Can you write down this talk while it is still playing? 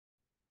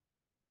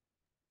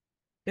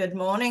Good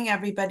morning,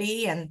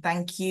 everybody, and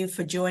thank you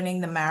for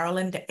joining the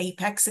Maryland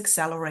Apex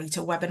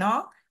Accelerator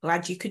webinar.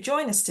 Glad you could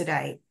join us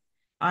today.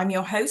 I'm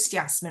your host,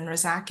 Yasmin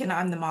Razak, and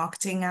I'm the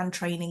Marketing and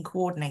Training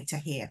Coordinator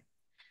here.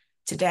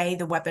 Today,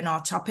 the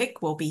webinar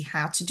topic will be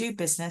how to do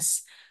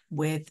business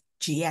with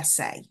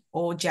GSA,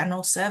 or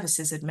General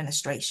Services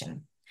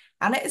Administration.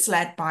 And it is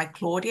led by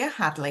Claudia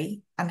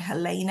Hadley and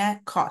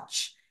Helena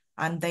Koch,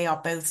 and they are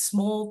both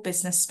small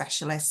business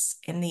specialists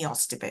in the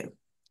OSDBU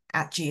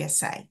at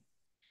GSA.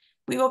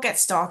 We will get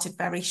started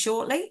very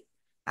shortly,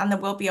 and there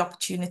will be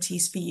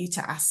opportunities for you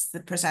to ask the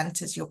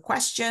presenters your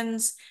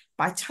questions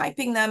by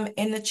typing them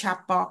in the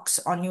chat box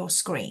on your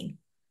screen.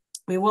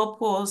 We will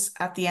pause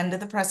at the end of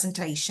the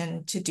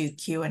presentation to do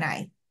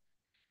Q&A.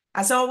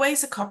 As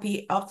always, a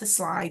copy of the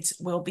slides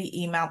will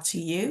be emailed to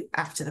you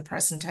after the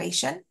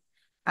presentation.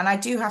 And I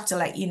do have to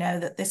let you know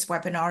that this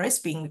webinar is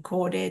being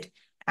recorded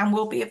and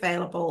will be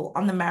available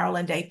on the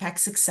Maryland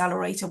Apex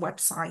Accelerator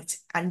website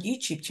and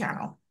YouTube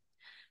channel.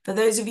 For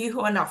those of you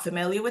who are not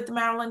familiar with the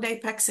Maryland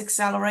Apex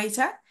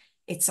Accelerator,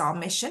 it's our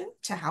mission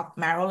to help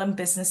Maryland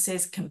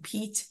businesses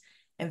compete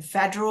in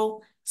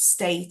federal,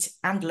 state,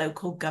 and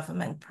local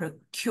government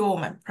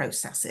procurement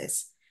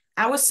processes.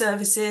 Our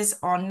services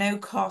are no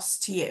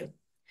cost to you.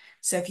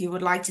 So if you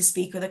would like to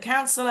speak with a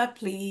counselor,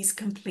 please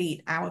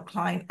complete our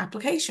client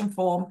application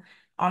form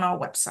on our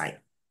website.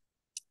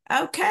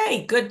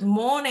 Okay, good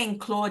morning,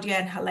 Claudia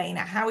and Helena.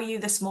 How are you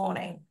this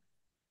morning?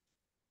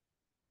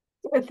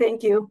 Good,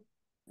 thank you.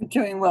 I'm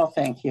doing well,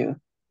 thank you.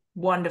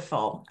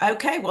 Wonderful.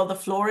 Okay, well, the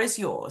floor is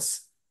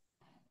yours.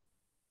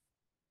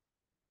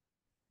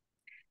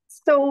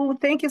 So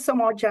thank you so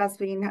much,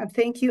 Jasmine, and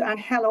thank you, and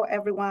hello,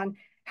 everyone.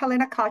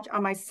 Helena, Koch,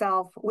 and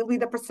myself will be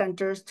the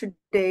presenters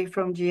today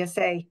from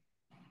GSA.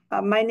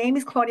 My name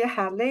is Claudia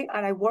Hadley,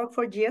 and I work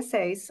for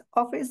GSA's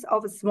Office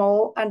of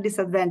Small and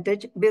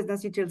Disadvantaged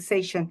Business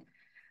Utilization.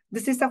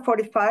 This is a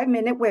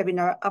 45-minute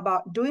webinar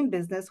about doing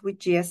business with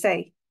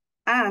GSA.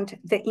 And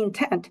the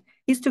intent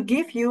is to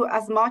give you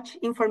as much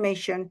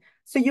information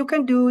so you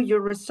can do your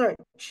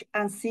research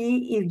and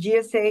see if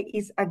GSA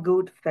is a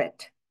good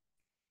fit.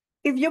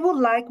 If you would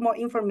like more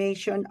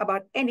information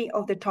about any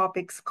of the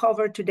topics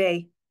covered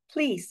today,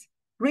 please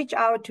reach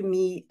out to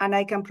me and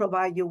I can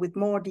provide you with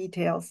more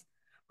details.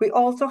 We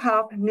also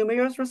have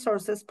numerous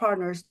resources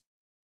partners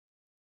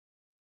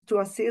to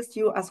assist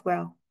you as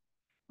well.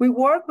 We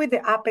work with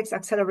the Apex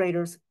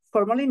Accelerators,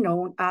 formerly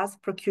known as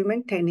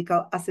Procurement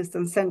Technical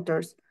Assistance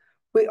Centers.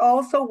 We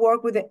also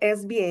work with the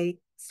SBA,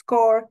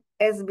 SCORE,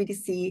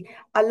 SBDC,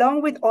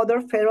 along with other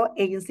federal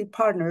agency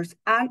partners,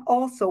 and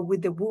also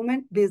with the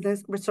Women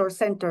Business Resource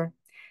Center.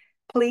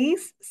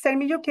 Please send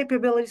me your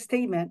capability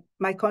statement.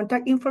 My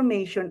contact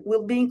information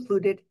will be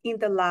included in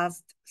the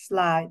last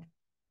slide.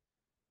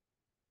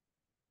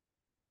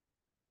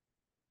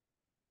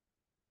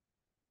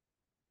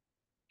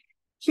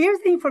 Here's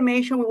the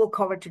information we will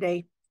cover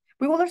today.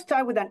 We will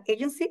start with an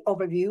agency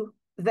overview,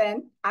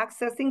 then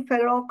accessing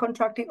federal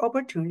contracting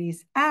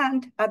opportunities,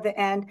 and at the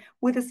end,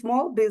 with the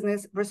small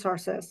business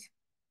resources.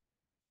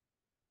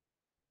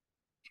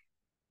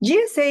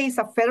 GSA is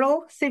a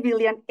federal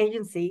civilian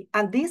agency,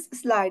 and this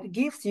slide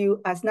gives you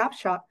a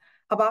snapshot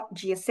about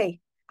GSA.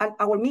 And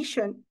our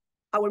mission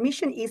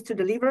is to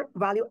deliver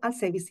value and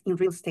service in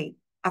real estate,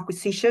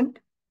 acquisition,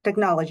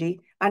 technology,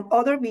 and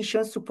other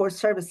mission support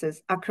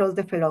services across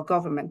the federal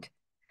government.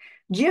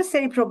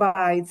 GSA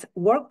provides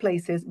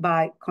workplaces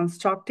by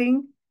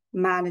constructing,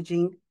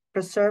 managing,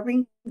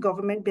 preserving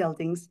government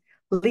buildings,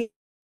 leasing,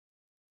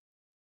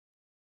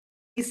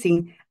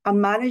 and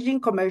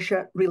managing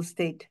commercial real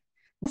estate.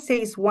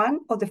 GSA is one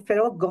of the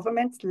federal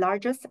government's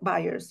largest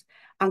buyers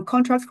and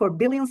contracts for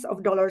billions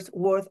of dollars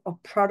worth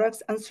of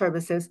products and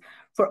services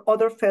for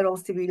other federal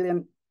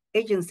civilian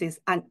agencies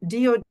and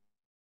DoD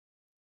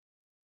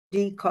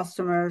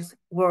customers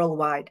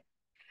worldwide.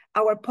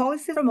 Our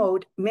policies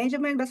promote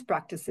management best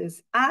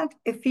practices and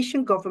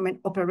efficient government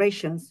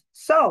operations.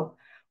 So,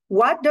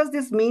 what does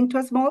this mean to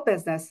a small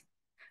business?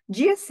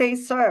 GSA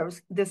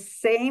serves the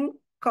same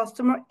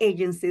customer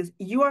agencies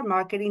you are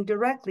marketing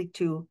directly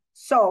to.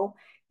 So,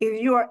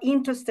 if you are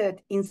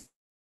interested in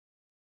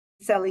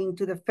selling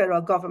to the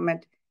federal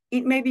government,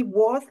 it may be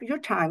worth your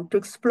time to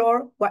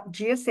explore what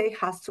GSA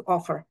has to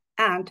offer.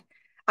 And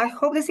I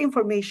hope this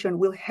information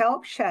will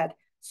help shed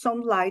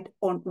some light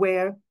on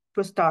where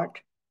to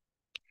start.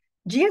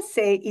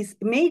 GSA is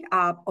made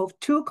up of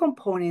two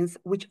components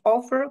which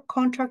offer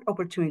contract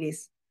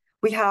opportunities.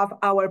 We have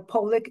our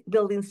Public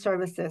Building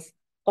Services,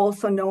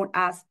 also known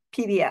as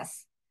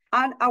PBS,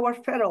 and our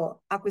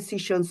Federal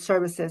Acquisition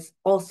Services,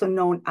 also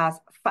known as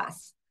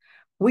FAS.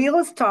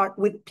 We'll start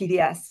with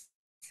PBS.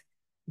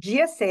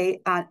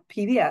 GSA and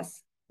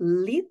PBS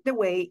lead the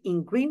way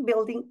in green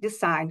building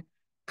design,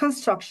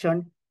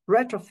 construction,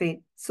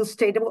 retrofit,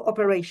 sustainable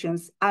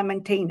operations, and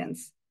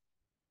maintenance.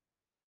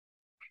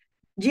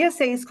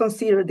 GSA is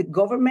considered the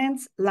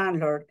government's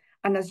landlord,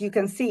 and as you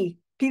can see,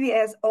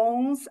 PBS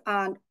owns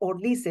or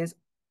leases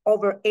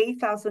over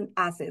 8,000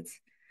 assets.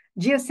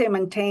 GSA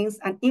maintains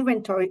an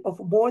inventory of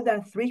more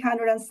than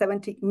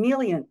 370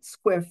 million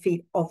square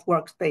feet of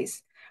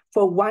workspace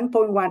for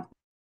 1.1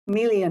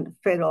 million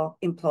federal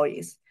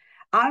employees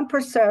and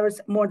preserves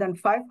more than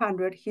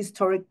 500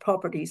 historic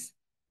properties.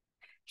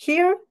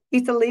 Here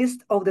is a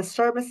list of the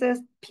services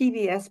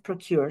PBS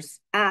procures,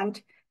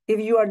 and if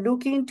you are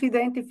looking to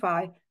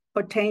identify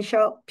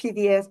potential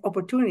PBS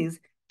opportunities,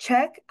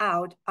 check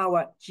out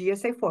our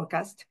GSA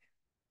forecast,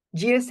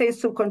 GSA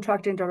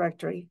subcontracting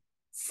directory,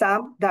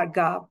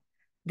 SAM.gov,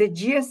 the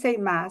GSA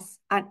mass,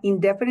 and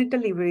indefinite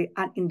delivery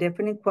and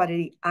indefinite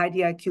quantity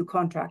IDIQ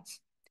contracts.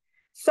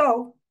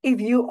 So if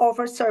you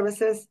offer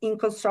services in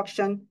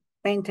construction,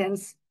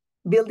 maintenance,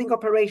 building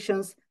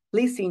operations,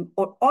 leasing,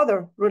 or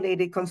other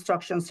related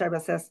construction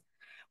services,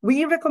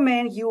 we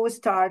recommend you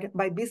start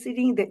by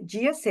visiting the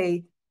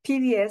GSA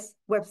PBS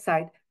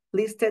website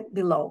listed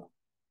below.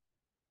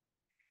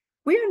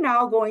 We are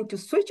now going to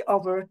switch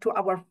over to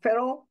our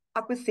Federal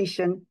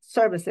Acquisition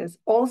Services,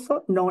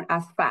 also known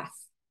as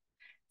FAS.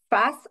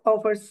 FAS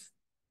offers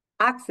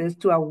access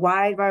to a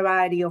wide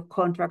variety of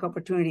contract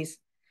opportunities.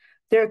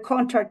 Their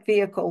contract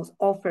vehicles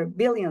offer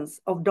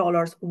billions of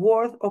dollars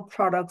worth of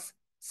products,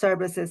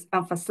 services,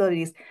 and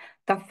facilities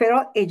that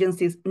federal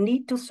agencies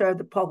need to serve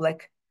the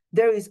public.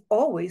 There is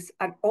always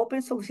an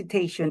open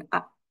solicitation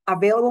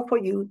available for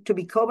you to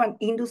become an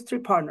industry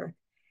partner,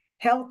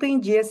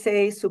 helping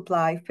GSA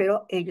supply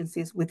federal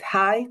agencies with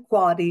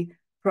high-quality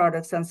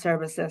products and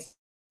services.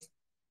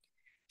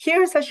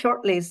 Here's a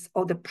short list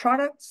of the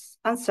products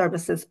and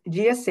services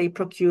GSA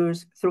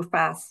procures through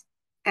FAS,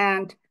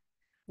 and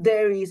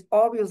there is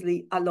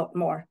obviously a lot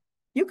more.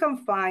 You can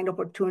find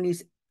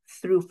opportunities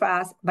through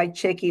FAS by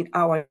checking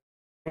our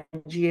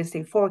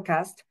GSA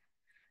forecast,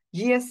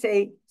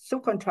 GSA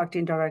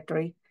subcontracting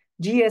directory,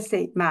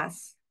 GSA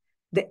mass,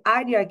 the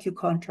IDIQ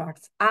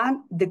contracts, and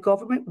the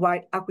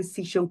government-wide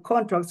acquisition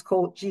contracts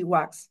called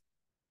GWACs.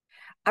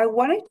 I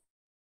wanted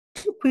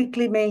to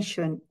quickly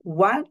mention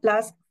one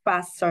last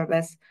FAS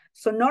service.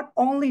 So not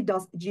only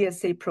does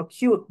GSA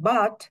procure,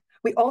 but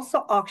we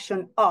also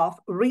auction off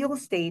real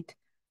estate,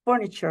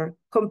 furniture,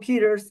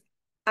 computers,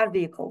 and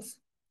vehicles.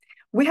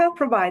 We have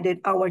provided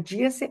our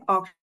GSA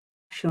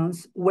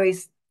auctions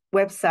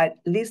website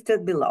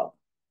listed below.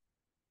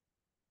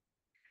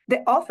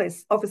 The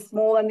Office of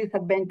Small and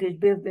Disadvantaged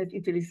Business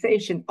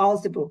Utilization,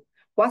 OSDBU,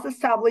 was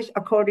established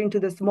according to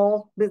the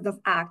Small Business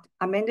Act,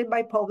 amended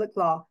by Public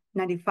Law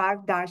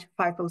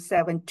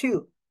 95-507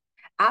 to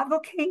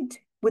advocate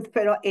with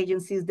federal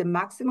agencies the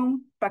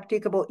maximum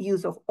practicable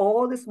use of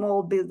all the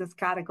small business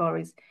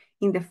categories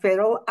in the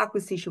federal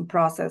acquisition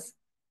process,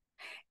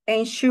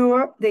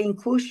 ensure the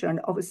inclusion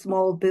of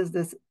small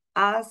business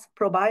as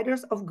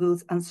providers of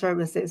goods and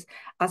services,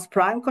 as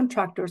prime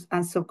contractors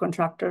and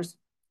subcontractors,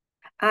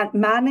 and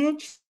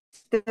manage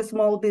the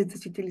small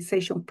business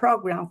utilization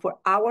program for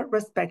our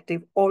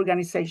respective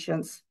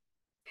organizations.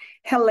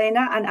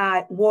 Helena and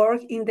I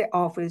work in the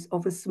Office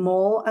of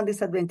Small and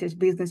Disadvantaged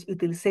Business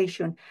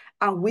Utilization,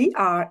 and we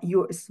are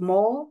your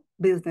small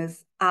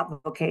business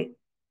advocate.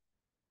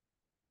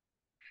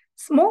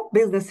 Small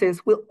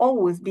businesses will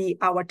always be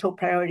our top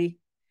priority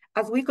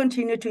as we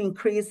continue to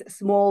increase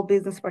small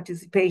business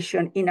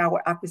participation in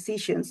our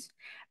acquisitions,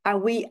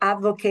 and we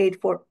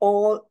advocate for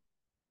all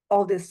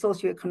of the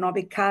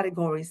socioeconomic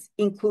categories,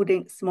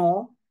 including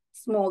small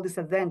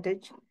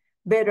disadvantaged,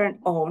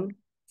 veteran-owned,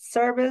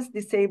 service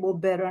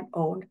disabled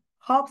veteran-owned,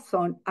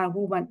 Hobson and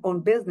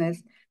woman-owned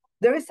business.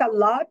 There is a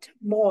lot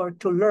more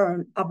to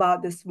learn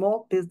about the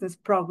small business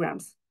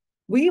programs.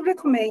 We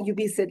recommend you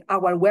visit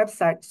our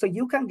website so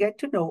you can get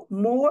to know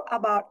more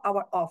about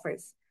our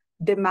office.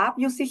 The map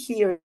you see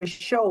here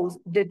shows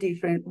the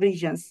different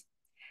regions.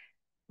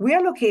 We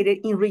are located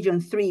in Region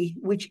 3,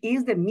 which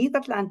is the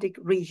Mid-Atlantic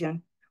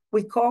region.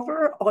 We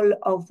cover all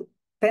of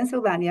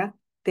Pennsylvania,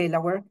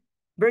 Delaware,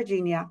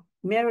 Virginia,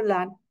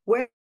 Maryland,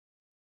 West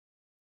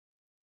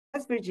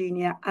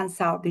Virginia, and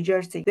South New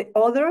Jersey. The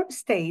other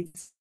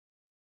states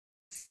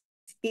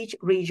each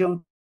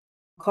region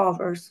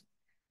covers.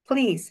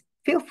 Please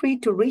feel free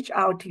to reach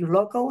out to your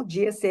local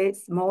GSA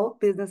small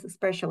business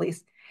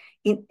specialist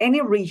in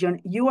any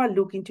region you are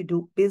looking to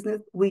do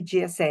business with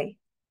GSA.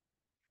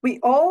 We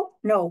all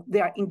know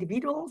there are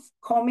individuals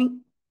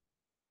committing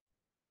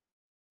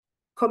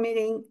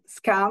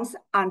scams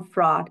and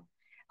fraud,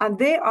 and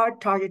they are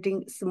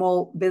targeting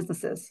small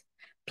businesses.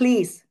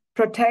 Please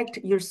protect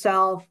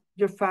yourself,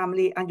 your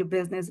family, and your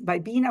business by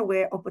being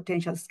aware of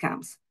potential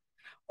scams.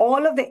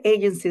 All of the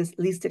agencies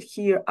listed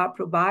here are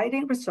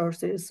providing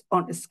resources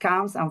on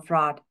scams and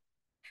fraud.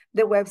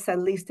 The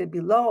website listed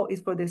below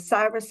is for the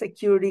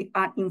Cybersecurity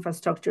and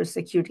Infrastructure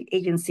Security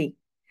Agency.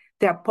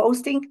 They are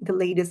posting the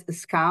latest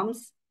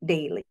scams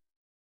daily.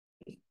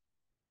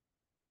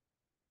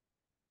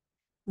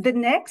 The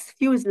next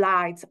few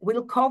slides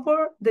will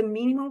cover the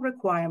minimum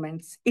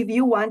requirements if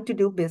you want to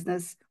do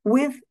business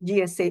with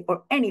GSA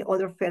or any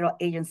other federal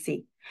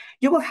agency.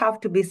 You will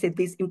have to visit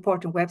these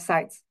important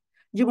websites.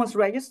 You must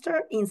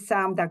register in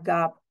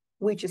SAM.gov,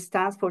 which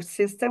stands for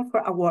System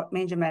for Award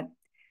Management.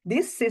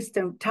 This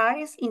system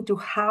ties into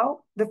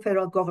how the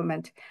federal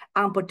government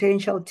and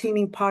potential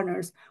teaming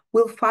partners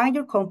will find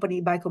your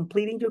company by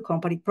completing your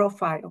company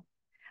profile.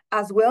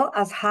 as well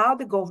as how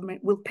the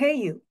government will pay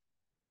you.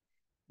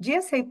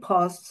 GSA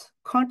posts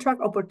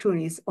contract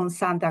opportunities on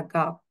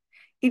SAM.gov.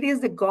 It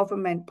is the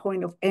government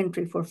point of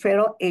entry for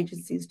federal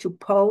agencies to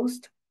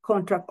post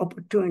contract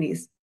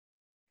opportunities,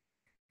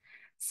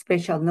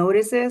 special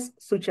notices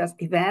such as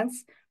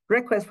events,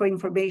 requests for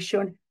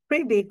information,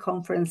 pre-bid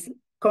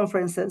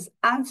conferences,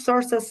 and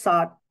sources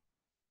sought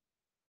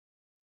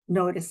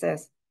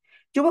notices.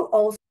 You will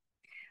also,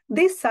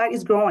 this site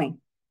is growing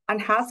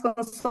and has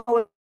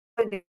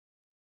consolidated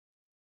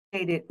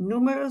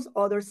numerous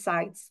other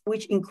sites,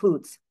 which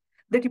includes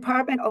the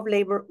Department of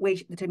Labor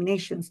wage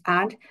determinations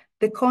and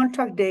the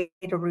contract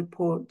data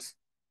reports,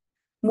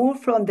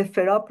 moved from the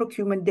Federal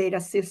Procurement Data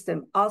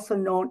System, also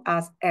known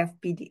as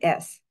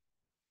FPDS.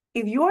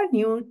 If you are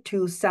new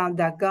to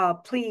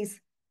SAM.gov, please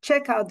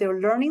check out their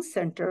Learning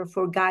Center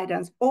for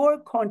guidance or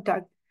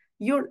contact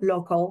your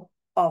local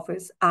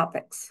office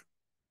Apex.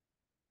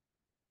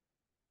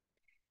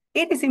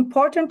 It is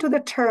important to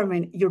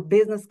determine your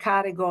business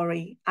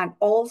category and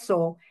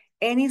also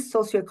any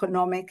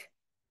socioeconomic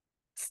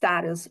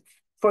status.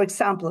 For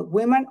example,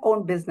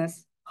 women-owned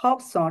business,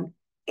 HUBZone,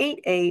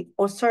 8A,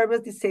 or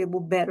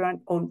service-disabled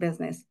veteran-owned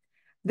business.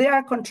 There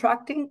are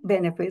contracting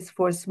benefits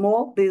for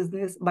small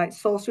business by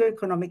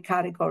socioeconomic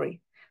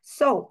category.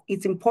 So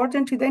it's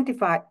important to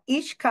identify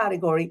each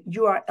category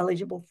you are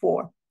eligible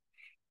for.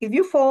 If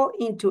you fall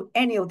into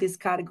any of these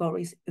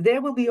categories,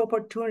 there will be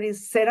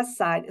opportunities set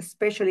aside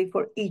especially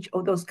for each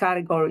of those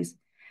categories.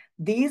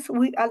 These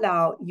will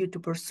allow you to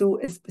pursue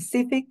a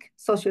specific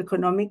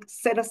socioeconomic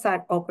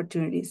set-aside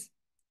opportunities.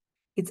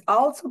 It's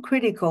also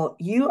critical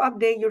you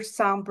update your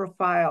SAM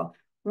profile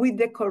with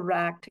the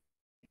correct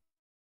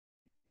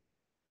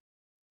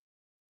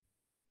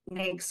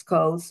NAICS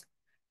codes.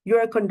 You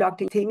are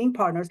conducting teaming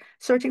partners,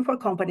 searching for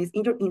companies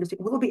in your industry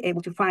will be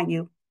able to find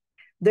you.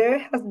 There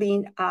has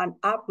been an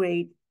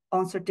upgrade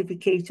on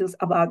certifications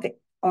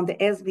on the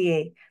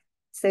SBA.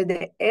 So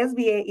the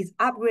SBA is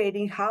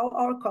upgrading how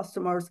our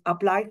customers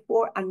apply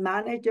for and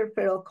manage their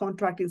federal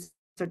contracting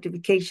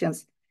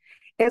certifications.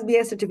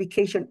 SBA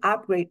certification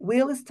upgrade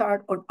will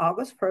start on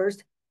August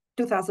 1st,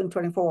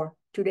 2024,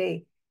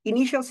 today.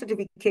 Initial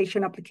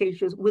certification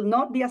applications will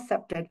not be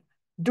accepted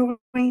during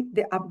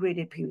the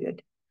upgraded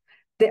period.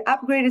 The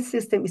upgraded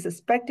system is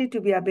expected to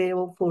be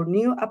available for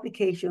new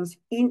applications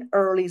in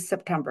early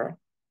September.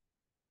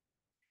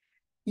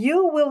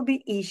 You will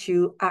be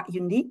issued a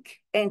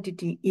Unique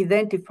Entity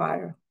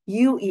Identifier,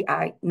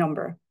 UEI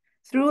number,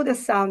 through the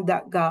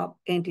SAM.gov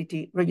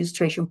entity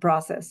registration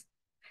process.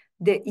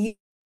 The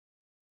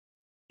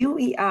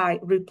UEI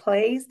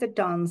replaced the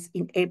DUNS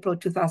in April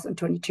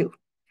 2022.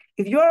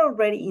 If you are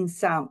already in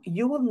SAM,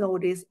 you will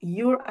notice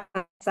your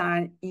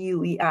assigned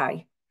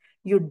UEI.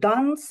 Your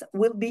DUNS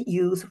will be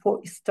used for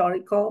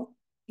historical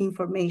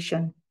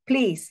information.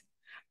 Please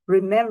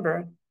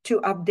remember to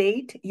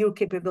update your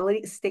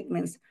capability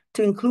statements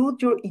to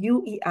include your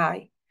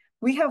UEI.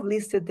 We have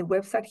listed the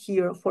website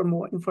here for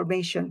more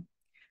information.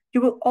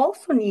 You will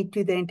also need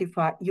to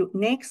identify your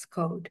NAICS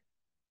code,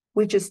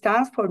 which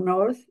stands for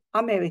North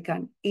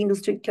American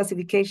Industry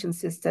Classification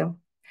System.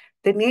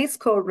 The NAICS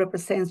code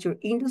represents your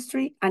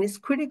industry and is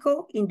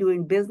critical in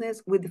doing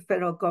business with the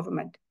federal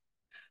government.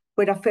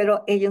 When a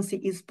federal agency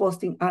is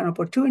posting an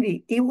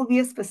opportunity, it will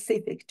be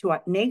specific to a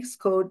NAICS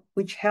code,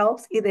 which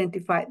helps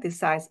identify the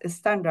size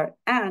standard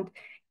and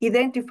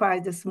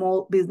identifies the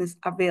small business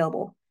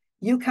available.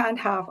 You can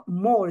have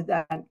more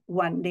than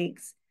one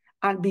NAICS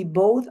and be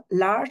both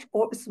large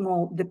or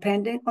small,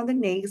 depending on the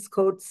NAICS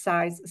code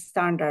size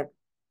standard.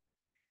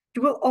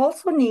 You will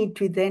also need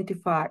to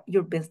identify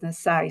your business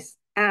size,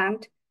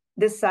 and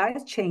the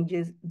size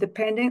changes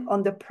depending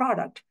on the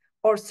product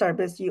or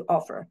service you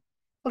offer.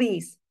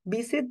 Please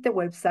visit the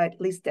website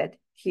listed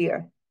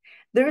here.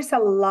 There is a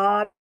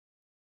lot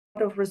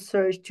of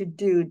research to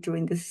do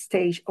during this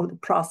stage of the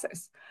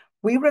process.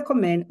 We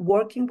recommend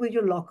working with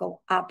your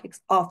local Apex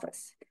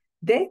office.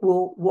 They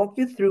will walk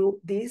you through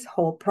this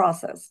whole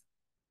process.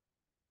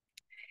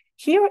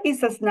 Here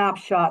is a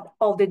snapshot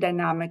of the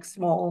dynamic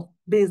small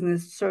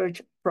business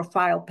search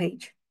profile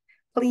page.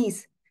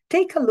 Please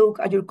take a look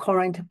at your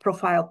current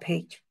profile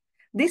page.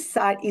 This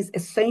site is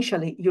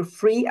essentially your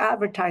free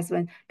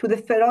advertisement to the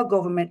federal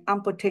government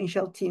and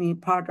potential teaming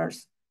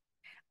partners.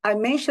 I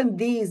mention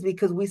these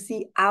because we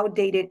see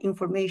outdated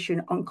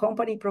information on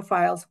company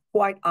profiles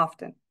quite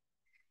often.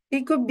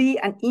 It could be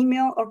an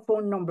email or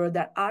phone number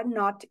that are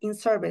not in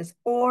service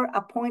or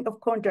a point of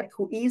contact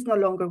who is no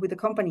longer with the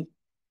company.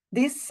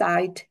 This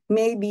site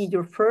may be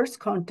your first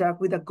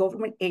contact with a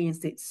government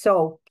agency,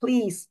 so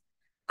please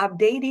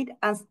update it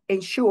and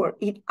ensure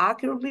it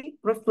accurately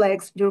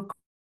reflects your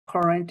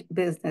current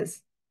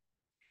business.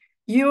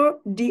 Your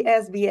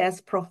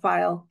DSBS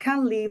profile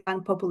can leave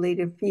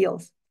unpopulated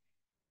fields.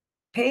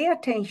 Pay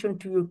attention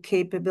to your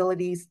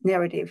capabilities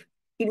narrative.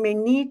 It may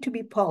need to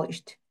be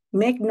polished.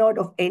 Make note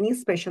of any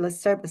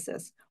specialist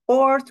services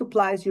or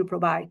supplies you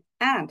provide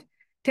and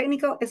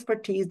technical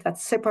expertise that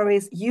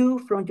separates you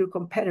from your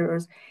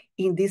competitors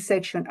in this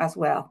section as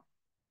well.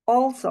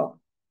 Also,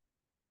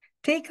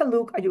 take a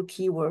look at your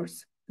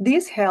keywords.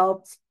 This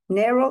helps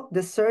narrow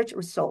the search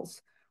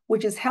results,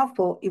 which is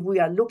helpful if we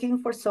are looking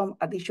for some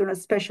additional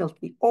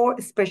specialty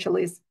or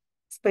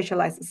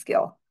specialized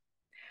skill,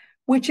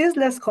 which is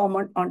less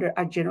common under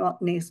a general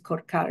NAICS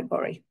code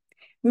category.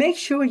 Make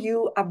sure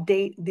you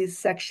update this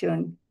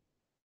section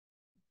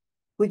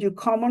with your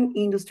common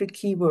industry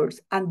keywords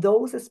and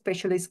those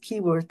specialist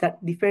keywords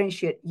that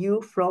differentiate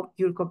you from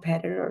your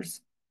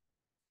competitors.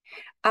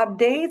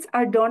 Updates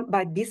are done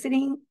by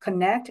visiting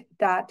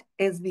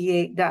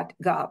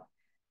connect.sba.gov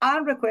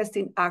and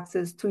requesting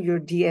access to your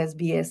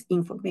DSBS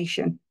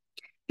information.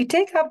 It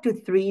takes up to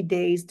 3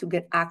 days to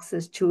get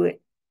access to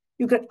it.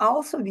 You can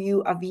also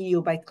view a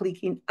video by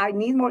clicking I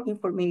need more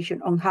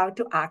information on how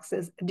to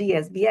access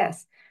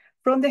DSBS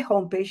from the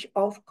homepage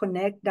of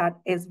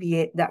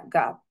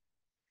connect.sba.gov.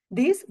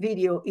 This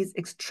video is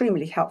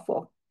extremely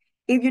helpful.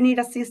 If you need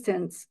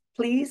assistance,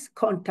 please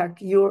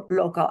contact your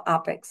local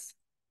Apex.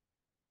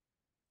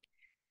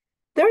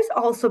 There has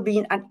also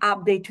been an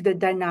update to the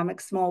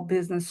dynamic small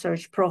business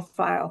search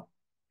profile.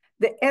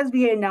 The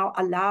SBA now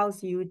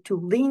allows you to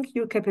link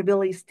your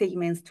capability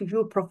statements to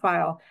your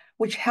profile,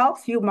 which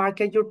helps you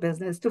market your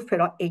business to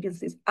federal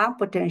agencies and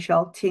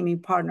potential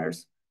teaming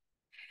partners.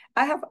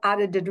 I have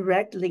added the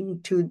direct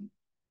link to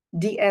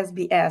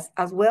DSBS,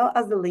 as well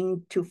as the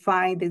link to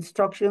find the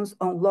instructions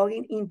on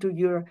logging into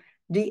your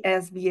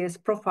DSBS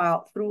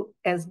profile through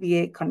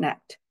SBA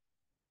Connect.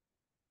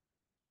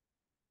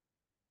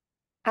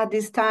 At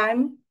this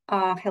time,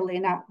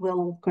 Helena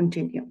will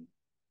continue.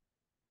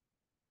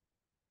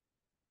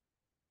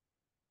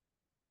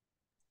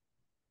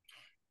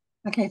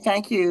 Okay,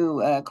 thank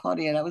you,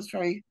 Claudia. That was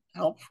very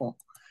helpful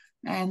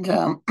and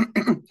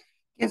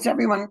gives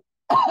everyone,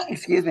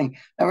 excuse me,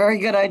 a very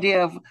good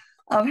idea of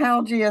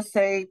how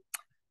GSA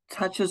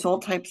touches all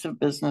types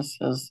of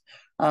businesses,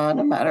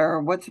 no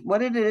matter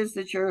what it is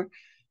that you're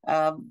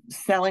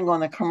selling on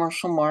the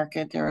commercial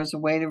market. There is a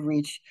way to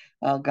reach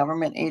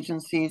government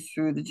agencies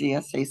through the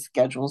GSA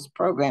Schedules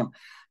program.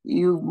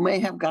 You may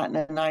have gotten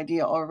an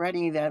idea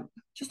already that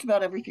just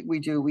about everything we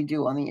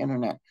do on the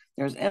internet.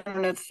 There's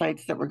internet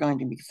sites that we're going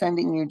to be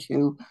sending you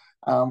to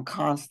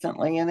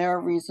constantly, and there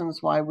are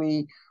reasons why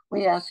we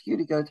ask you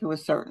to go through a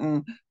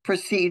certain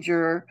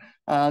procedure,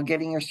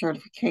 getting your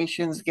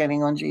certifications,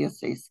 getting on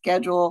GSA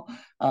schedule,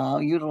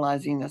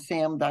 utilizing the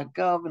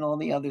sam.gov and all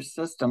the other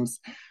systems.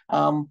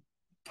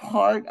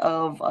 Part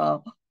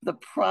of the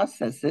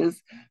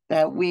processes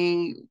that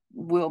we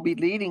will be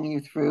leading you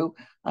through,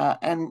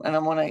 and I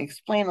want to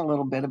explain a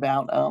little bit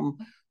about,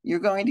 you're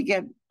going to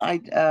get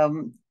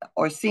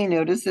or see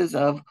notices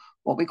of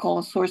what we call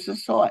a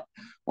sources sought.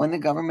 When the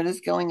government is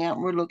going out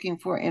and we're looking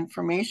for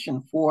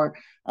information for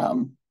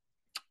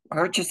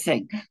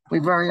purchasing, we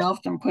very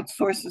often put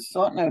sources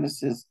sought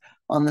notices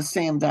on the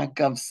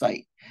sam.gov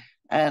site.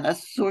 And a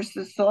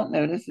sources sought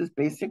notice is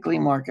basically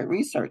market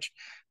research.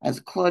 As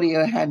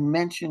Claudia had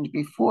mentioned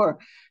before,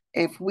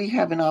 if we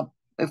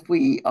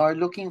are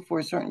looking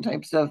for certain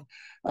types of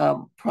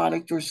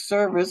product or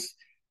service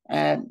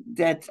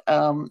that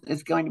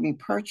is going to be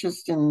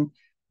purchased in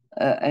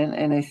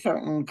a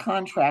certain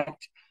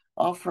contract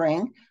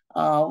offering,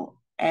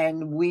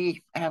 and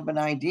we have an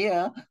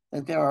idea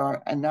that there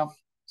are enough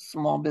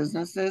small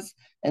businesses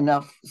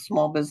of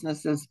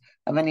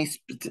any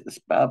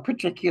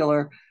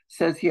particular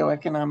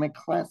socioeconomic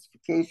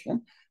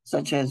classification,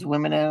 such as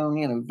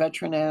women-owned,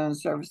 veteran-owned,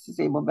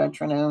 service-disabled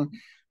veteran-owned,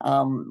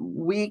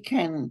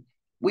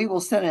 we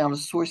will send out a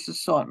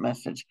sources sought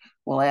message.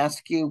 We'll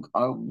ask you,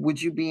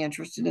 would you be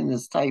interested in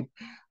this type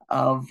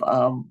of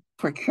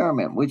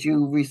procurement? Would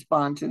you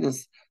respond to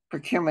this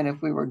procurement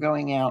if we were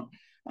going out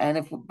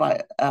and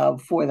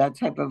for that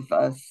type of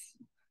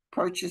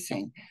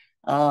purchasing?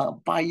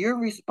 By your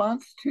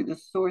response to the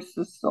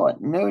sources sought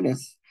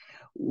notice,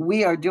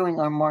 we are doing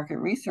our market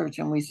research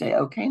and we say,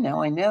 okay,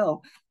 now I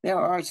know there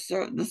are a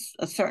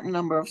certain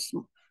number of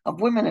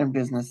women-owned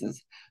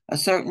businesses, a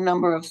certain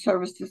number of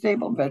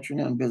service-disabled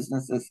veteran-owned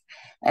businesses,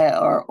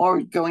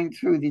 or going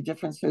through the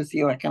different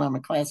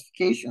socioeconomic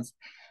classifications.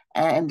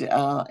 And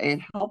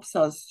it helps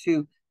us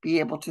to be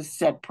able to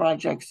set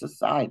projects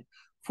aside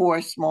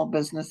for small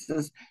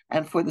businesses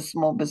and for the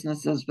small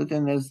businesses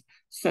within those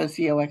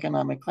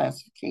socioeconomic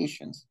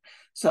classifications.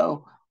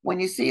 So when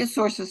you see a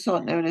sources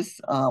sought notice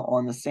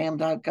on the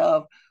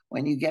sam.gov,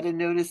 when you get a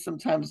notice,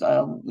 sometimes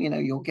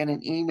you'll get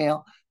an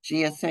email.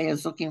 GSA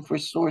is looking for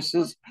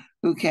sources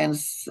who can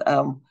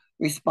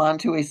respond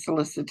to a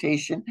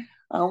solicitation.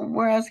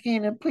 We're asking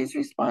you to please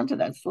respond to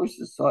that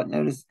sources sought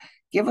notice.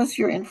 Give us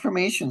your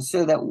information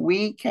so that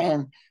we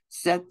can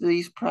set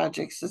these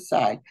projects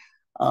aside.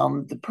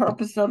 The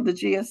purpose of the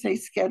GSA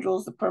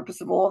schedules, the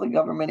purpose of all the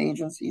government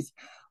agencies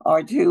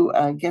are to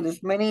get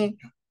as many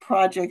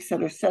projects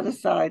that are set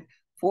aside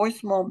for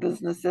small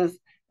businesses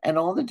and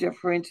all the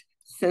different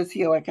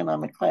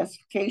socioeconomic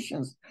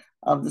classifications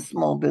of the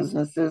small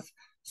businesses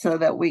so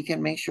that we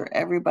can make sure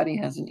everybody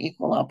has an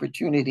equal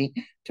opportunity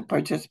to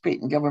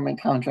participate in government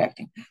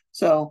contracting.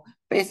 So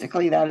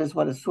basically that is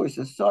what a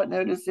sources sought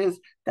notice is.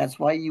 That's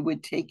why you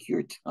would take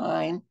your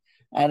time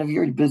out of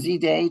your busy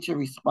day to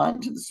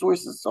respond to the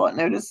sources sought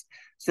notice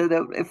so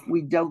that if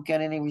we don't get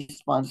any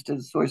response to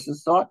the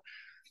sources sought,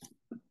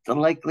 the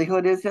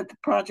likelihood is that the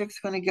project's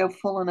going to go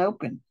full and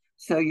open.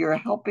 So you're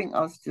helping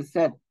us to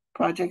set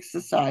projects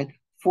aside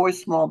for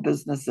small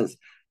businesses.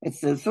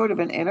 It's a sort of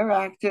an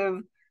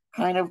interactive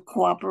kind of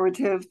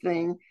cooperative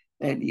thing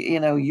that,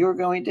 you're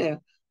going to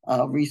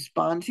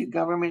respond to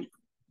government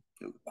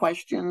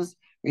questions,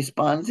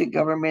 respond to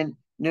government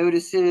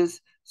notices,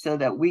 so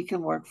that we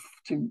can work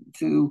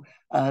to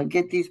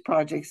get these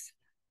projects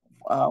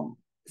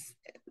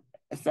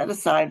set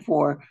aside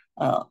for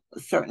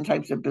certain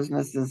types of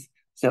businesses,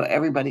 so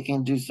everybody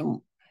can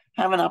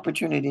have an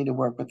opportunity to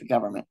work with the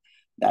government.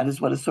 That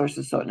is what a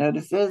sources sought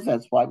notice is.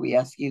 That's why we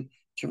ask you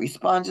to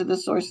respond to the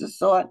sources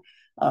sought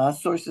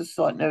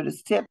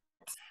notice tips.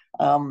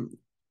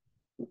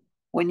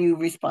 When you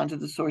respond to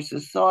the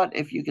sources sought,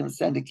 if you can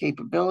send a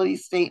capability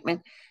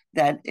statement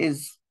that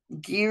is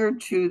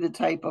geared to the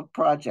type of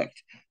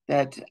project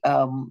that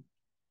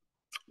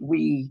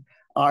we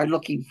are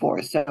looking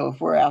for. So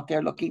if we're out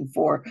there looking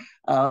for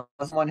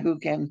someone who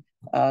can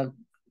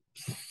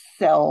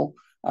sell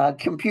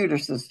computer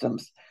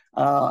systems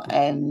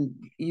and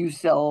you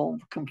sell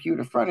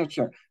computer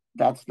furniture,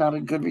 that's not a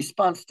good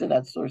response to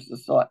that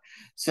sources sought.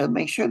 So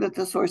make sure that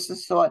the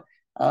sources sought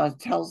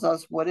tells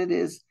us what it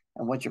is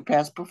and what your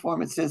past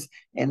performance is,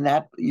 and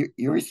that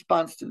your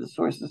response to the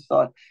sources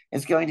sought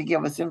is going to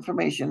give us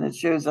information that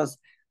shows us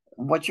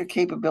what your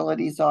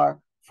capabilities are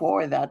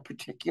for that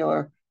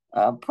particular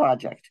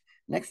project.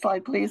 Next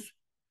slide, please.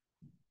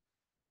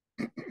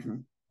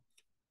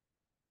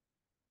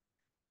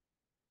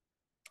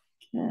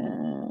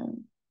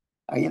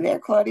 Are you there,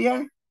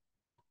 Claudia?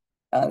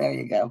 Oh, there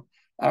you go.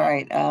 All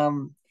right.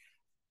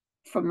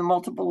 From the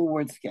multiple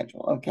award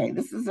schedule. Okay,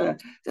 this is a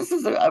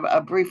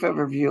brief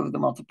overview of the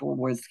multiple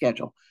award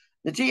schedule.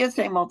 The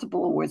GSA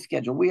multiple award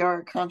schedule. We are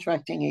a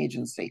contracting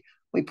agency.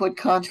 We put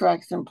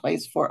contracts in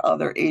place for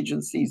other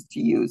agencies to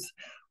use.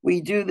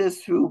 We do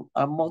this through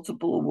a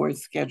multiple award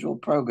schedule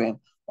program,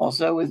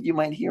 also as you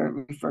might hear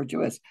it referred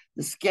to as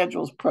the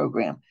schedules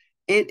program.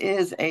 It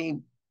is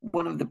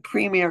one of the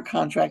premier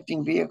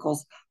contracting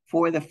vehicles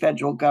for the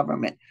federal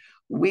government.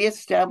 We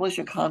establish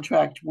a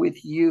contract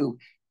with you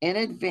in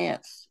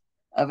advance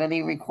of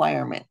any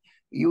requirement.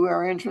 You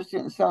are interested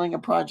in selling a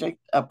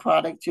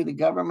product to the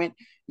government,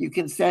 you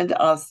can send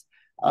us,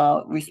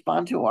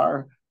 respond to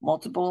our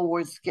multiple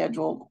award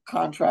schedule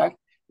contract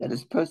that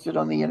is posted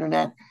on the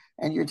internet,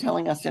 and you're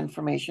telling us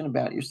information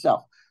about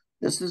yourself.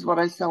 This is what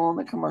I sell on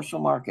the commercial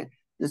market.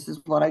 This is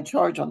what I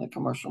charge on the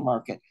commercial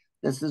market.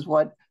 This is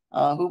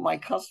who my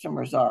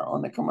customers are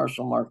on the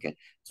commercial market.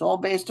 It's all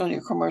based on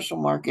your commercial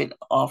market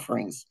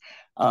offerings.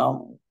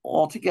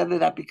 Altogether,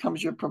 that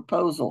becomes your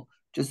proposal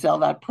to sell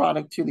that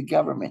product to the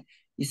government.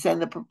 You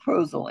send the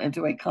proposal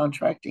into a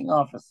contracting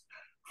office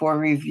for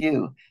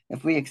review.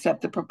 If we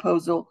accept the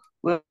proposal,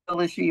 we'll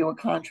issue you a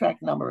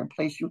contract number and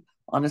place you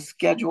on a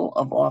schedule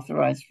of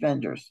authorized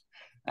vendors.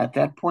 At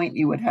that point,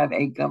 you would have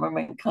a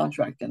government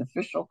contract, an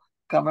official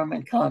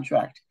government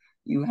contract.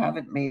 You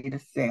haven't made a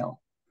sale.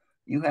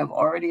 You have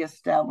already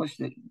established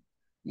that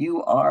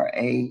you are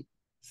a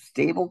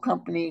stable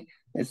company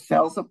that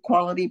sells a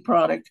quality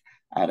product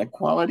at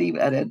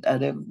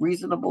a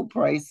reasonable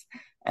price,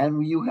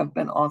 and you have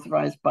been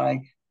authorized by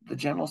the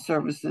General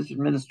Services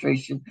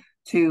Administration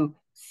to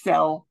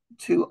sell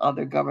to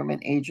other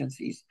government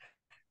agencies.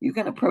 You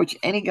can approach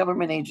any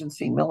government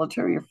agency,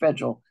 military or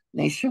federal,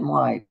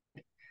 nationwide,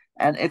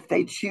 and if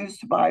they choose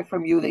to buy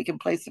from you, they can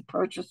place a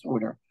purchase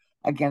order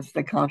against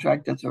the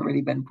contract that's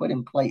already been put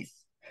in place.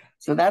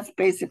 So that's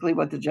basically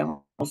what the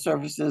General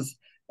Services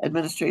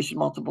Administration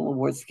Multiple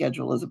Award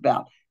Schedule is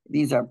about.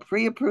 These are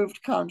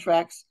pre-approved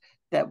contracts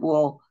that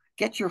will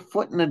get your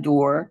foot in the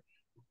door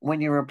when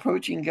you're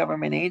approaching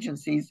government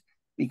agencies,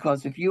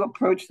 because if you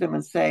approach them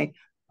and say,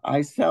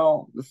 I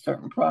sell a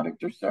certain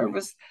product or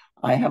service,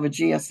 I have a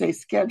GSA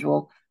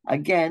schedule,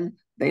 again,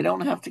 they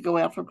don't have to go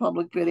out for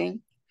public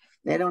bidding.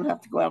 They don't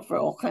have to go out for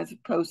all kinds of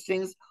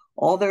postings.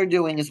 All they're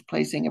doing is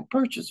placing a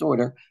purchase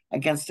order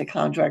against a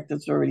contract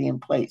that's already in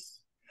place.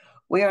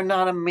 We are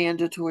not a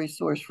mandatory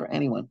source for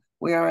anyone.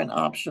 We are an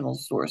optional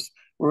source.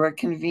 We're a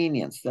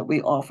convenience that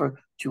we offer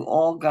to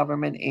all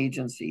government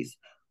agencies.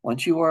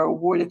 Once you are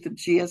awarded the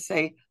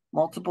GSA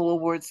multiple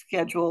award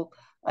schedule,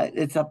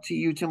 it's up to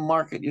you to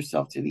market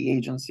yourself to the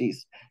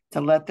agencies,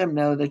 to let them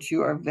know that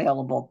you are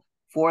available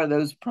for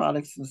those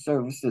products and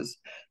services.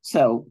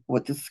 So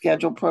what the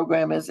schedule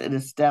program is, it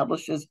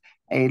establishes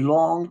a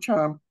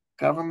long-term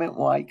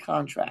government-wide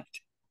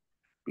contract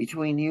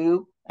between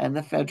you and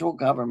the federal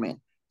government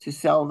to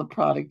sell the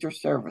product or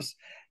service.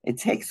 It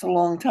takes a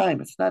long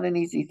time. It's not an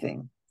easy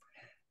thing.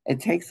 It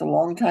takes a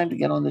long time to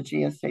get on the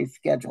GSA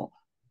schedule.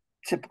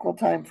 Typical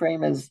time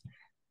frame is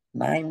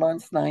 9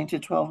 to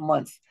 12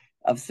 months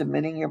of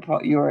submitting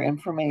your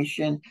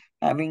information,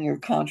 having your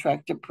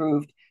contract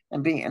approved,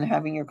 and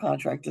having your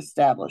contract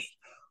established.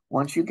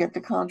 Once you get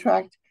the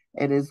contract,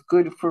 it is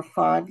good for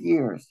 5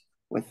 years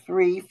with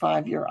 3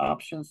 5-year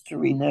options to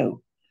renew.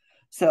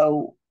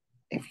 So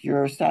if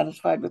you're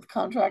satisfied with the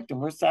contract and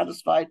we're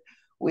satisfied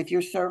with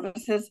your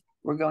services,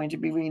 we're going to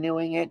be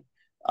renewing it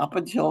up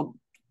until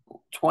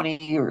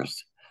 20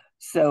 years.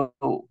 So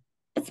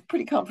it's a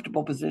pretty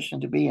comfortable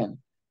position to be in.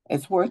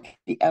 It's worth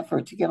the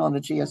effort to get on the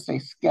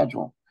GSA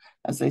schedule.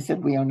 As I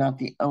said, we're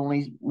not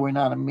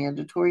a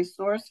mandatory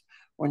source.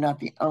 We're not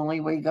the only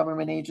way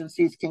government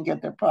agencies can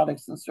get their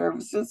products and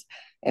services.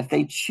 If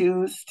they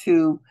choose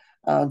to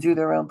do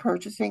their own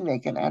purchasing, they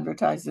can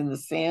advertise in the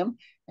SAM,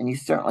 and you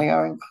certainly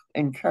are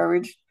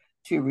encouraged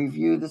to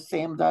review the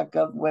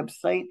SAM.gov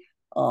website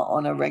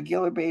on a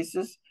regular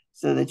basis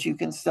so that you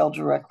can sell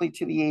directly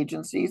to the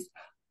agencies.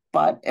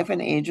 But if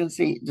an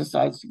agency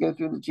decides to go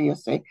through the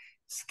GSA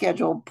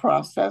schedule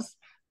process,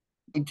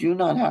 they do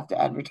not have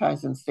to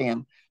advertise in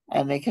SAM,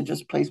 and they can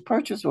just place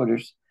purchase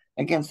orders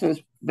against those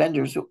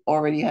vendors who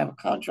already have a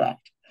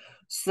contract.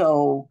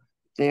 So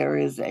there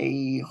is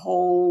a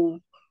whole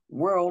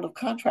world of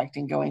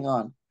contracting going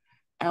on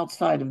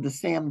outside of the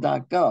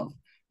SAM.gov,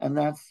 and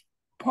that's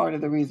part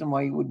of the reason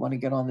why you would want to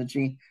get on the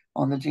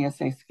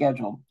GSA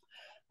schedule.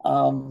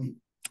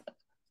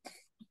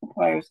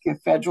 Suppliers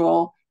give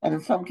federal and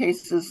in some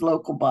cases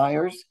local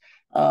buyers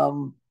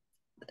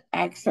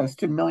access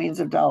to millions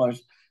of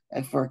dollars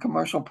for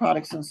commercial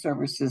products and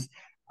services.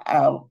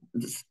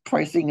 This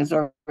pricing is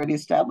already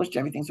established.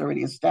 Everything's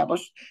already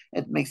established.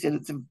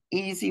 It's an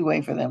easy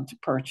way for them to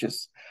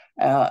purchase.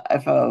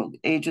 If an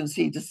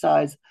agency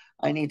decides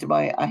I need to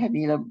buy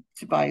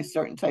a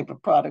certain type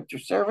of product or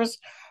service,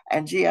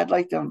 and gee, I'd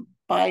like to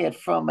buy it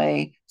from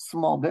a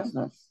small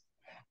business,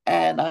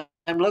 and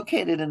I'm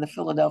located in the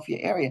Philadelphia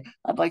area.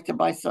 I'd like to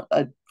buy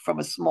from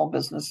a small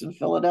business in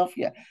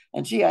Philadelphia,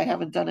 and gee, I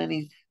haven't done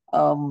any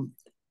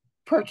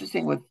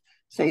purchasing with,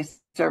 say,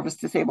 service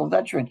disabled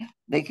veteran.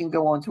 They can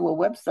go onto a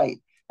website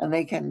and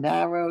they can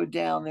narrow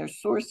down their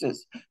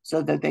sources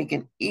so that they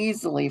can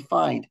easily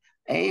find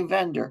a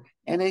vendor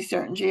in a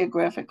certain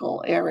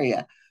geographical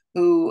area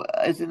who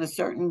is in a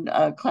certain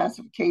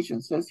classification,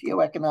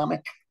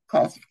 socioeconomic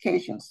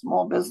classification,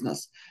 small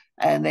business,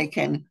 and they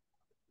can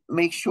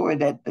make sure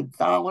that the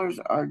dollars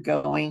are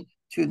going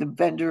to the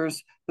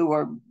vendors who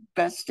are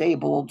best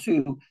able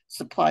to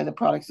supply the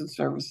products and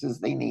services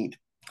they need.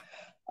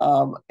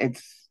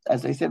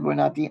 As I said, we're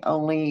not the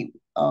only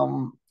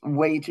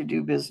way to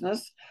do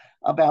business.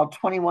 About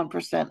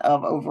 21%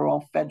 of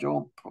overall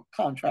federal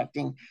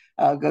contracting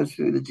goes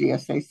through the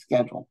GSA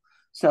schedule.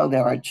 So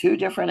there are two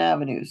different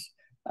avenues,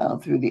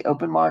 through the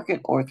open market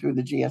or through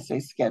the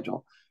GSA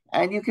schedule.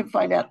 And you can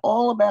find out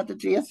all about the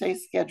GSA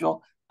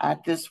schedule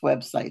at this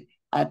website,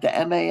 at the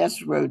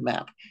MAS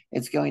roadmap.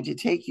 It's going to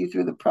take you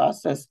through the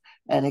process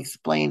and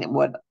explain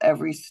what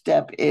every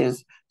step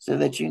is so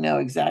that you know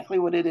exactly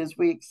what it is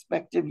we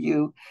expect of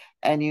you,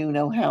 and you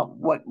know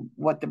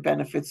what the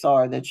benefits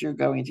are that you're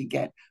going to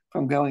get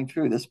from going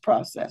through this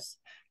process.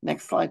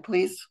 Next slide,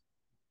 please.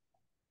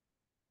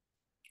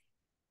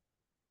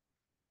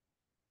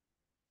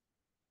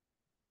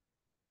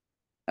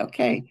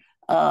 Okay,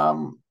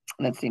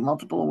 let's see,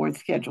 multiple award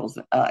schedules.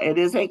 It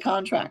is a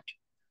contract.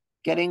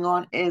 Getting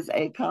on is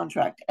a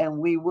contract, and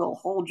we will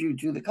hold you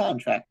to the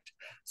contract.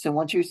 So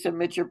once you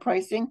submit your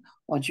pricing,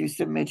 once you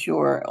submit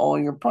all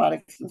your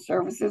products and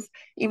services,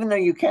 even though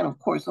you can, of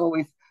course,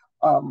 always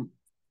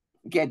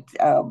get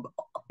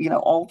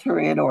alter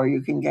it, or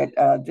you can get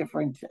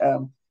different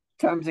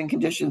terms and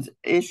conditions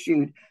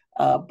issued.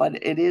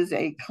 But it is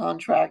a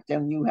contract,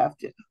 and you have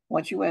to,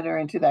 once you enter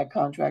into that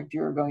contract,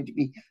 you're going to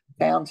be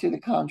bound to the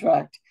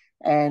contract,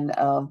 and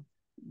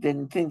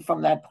then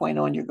from that point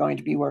on, you're going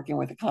to be working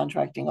with a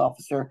contracting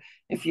officer.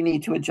 If you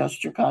need to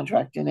adjust your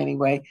contract in any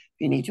way, if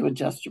you need to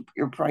adjust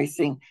your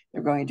pricing,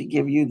 they're going to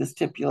give you the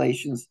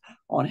stipulations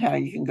on how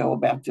you can go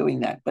about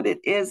doing that. But it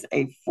is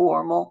a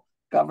formal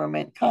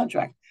government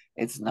contract.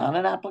 It's not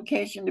an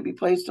application to be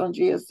placed on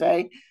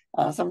GSA.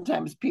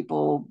 Sometimes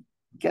people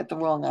get the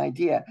wrong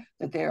idea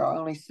that they are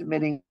only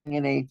submitting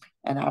in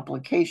an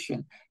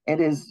application. It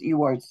is,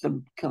 you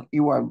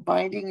are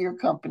binding your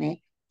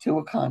company to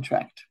a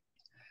contract.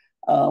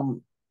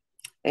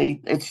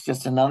 It's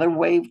just another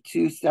way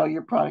to sell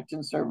your product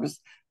and service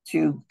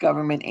to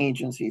government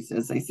agencies.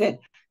 As I said,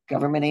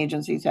 government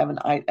agencies have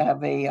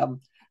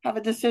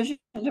a decision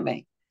to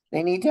make.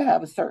 They need to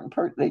have a certain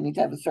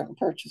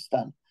purchase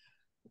done.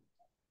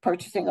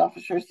 Purchasing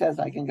officer says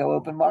I can go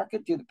open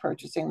market, do the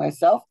purchasing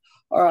myself,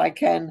 or I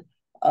can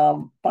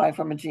buy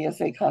from a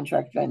GSA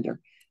contract vendor.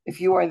 If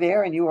you are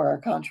there and you are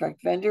a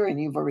contract vendor and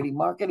you've already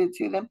marketed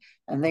to them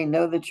and they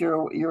know that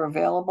you're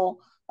available,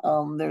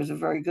 there's a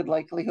very good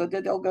likelihood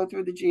that they'll go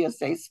through the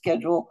GSA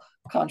schedule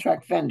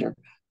contract vendor.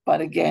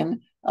 But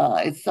again,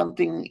 it's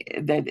something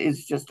that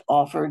is just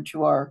offered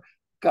to our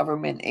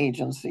government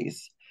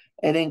agencies.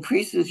 It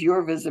increases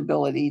your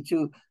visibility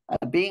to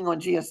being on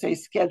GSA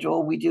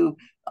schedule. We do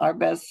our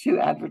best to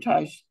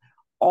advertise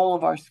all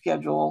of our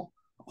schedule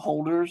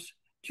holders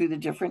to the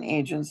different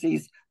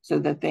agencies so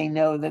that they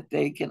know that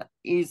they can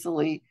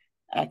easily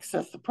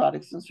access the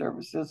products and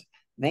services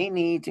they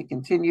need to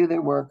continue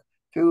their work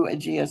through a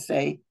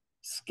GSA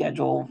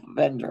schedule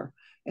vendor.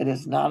 It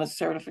is not a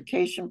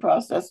certification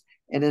process.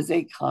 It is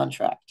a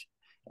contract.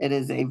 It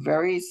is a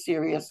very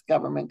serious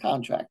government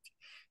contract.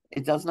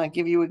 It does not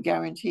give you a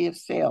guarantee of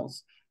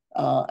sales.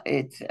 As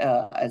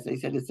I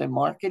said, it's a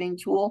marketing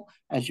tool.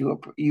 As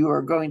you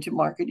are going to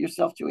market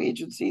yourself to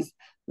agencies,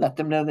 let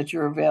them know that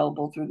you're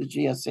available through the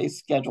GSA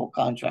schedule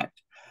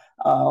contract.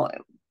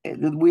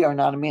 We are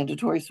not a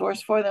mandatory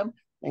source for them.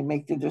 They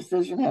make the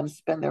decision how to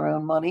spend their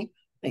own money.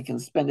 They can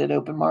spend it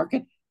open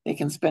market. They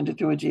can spend it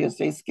through a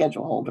GSA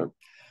schedule holder.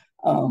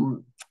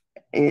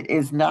 It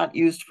is not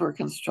used for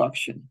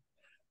construction.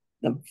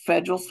 The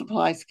federal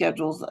supply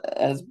schedules,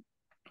 as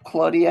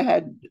Claudia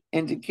had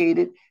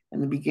indicated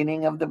in the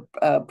beginning of the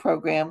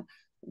program,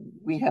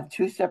 we have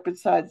two separate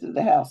sides of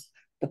the house,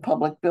 the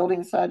public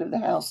building side of the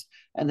house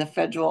and the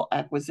federal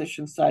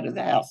acquisition side of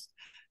the house.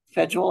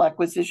 Federal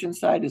acquisition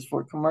side is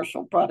for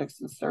commercial products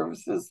and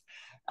services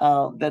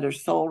that are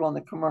sold on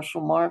the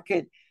commercial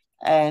market,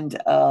 and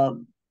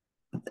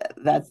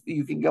that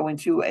you can go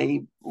into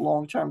a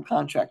long-term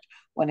contract.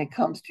 When it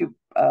comes to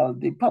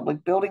the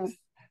public buildings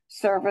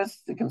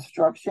service, the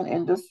construction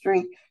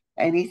industry,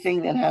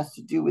 anything that has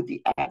to do with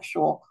the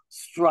actual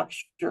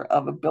structure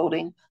of a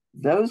building,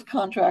 those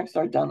contracts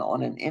are done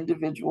on an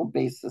individual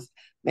basis.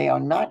 They are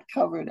not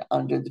covered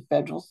under the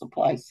federal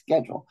supply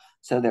schedule.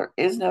 So there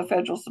is no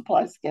federal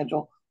supply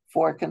schedule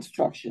for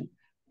construction.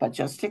 But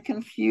just to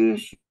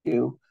confuse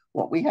you,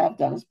 what we have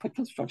done is put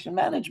construction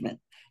management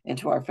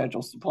into our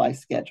federal supply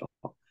schedule,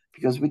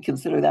 because we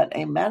consider that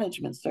a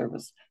management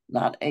service,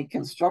 not a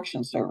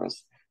construction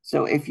service.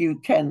 So if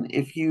you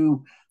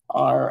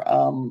are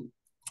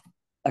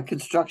a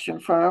construction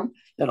firm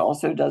that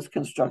also does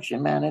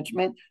construction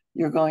management,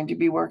 you're going to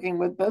be working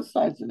with both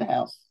sides of the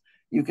house.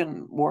 You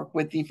can work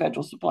with the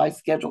federal supply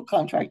schedule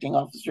contracting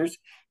officers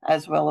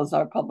as well as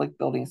our public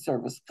building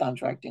service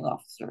contracting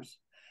officers.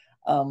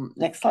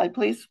 Next slide,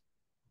 please.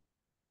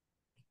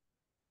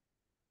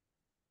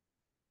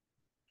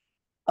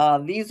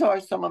 These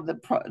are some of the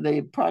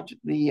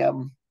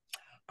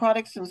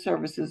products and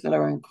services that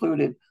are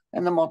included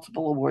in the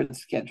multiple award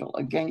schedule.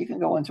 Again, you can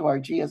go into our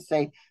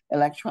GSA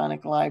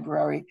electronic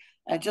library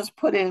and just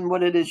put in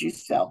what it is you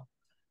sell.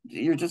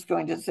 You're just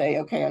going to say,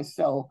 okay, I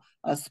sell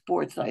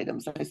sports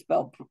items.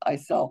 I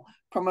sell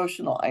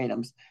promotional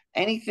items.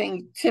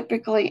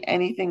 Typically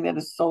anything that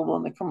is sold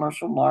on the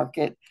commercial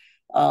market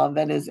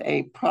that is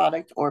a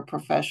product or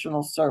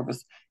professional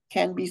service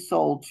can be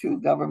sold to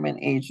government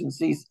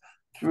agencies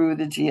through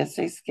the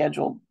GSA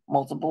schedule,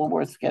 multiple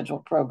award schedule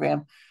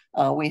program.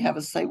 We have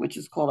a site which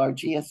is called our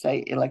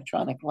GSA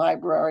electronic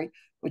library,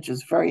 which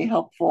is very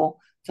helpful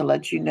to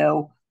let you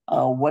know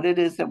what it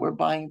is that we're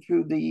buying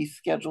through the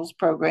schedules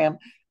program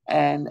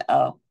and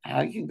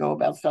how you can go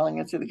about selling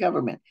it to the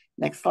government.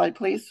 Next slide,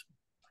 please.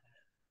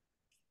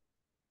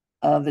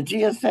 The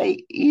GSA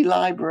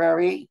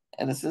e-library,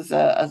 and this is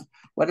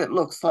what it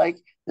looks like.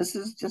 This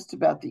is just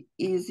about the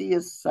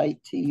easiest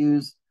site to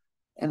use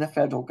in the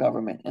federal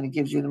government, and it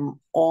gives you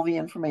all the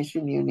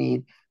information you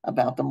need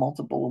about the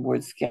multiple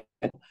award schedule.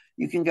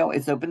 You can go,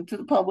 it's open to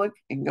the public.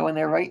 You can go in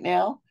there right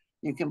now.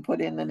 You can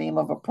put in the name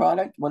of a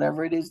product,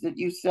 whatever it is that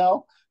you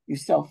sell. You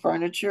sell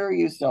furniture,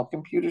 you sell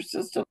computer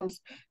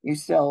systems, you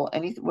sell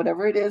anything,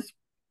 whatever it is,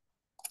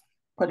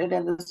 put it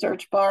in the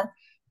search bar,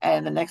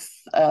 and the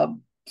next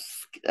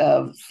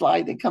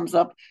slide that comes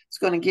up is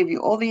going to give you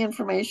all the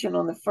information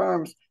on the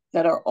firms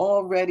that are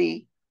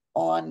already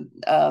on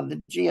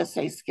the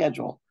GSA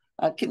schedule.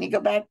 Can you go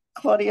back,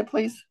 Claudia,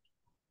 please?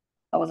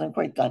 I wasn't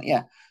quite done.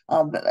 Yeah.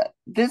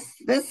 This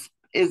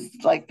is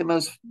like the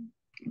most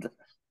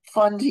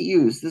fun to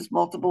use, this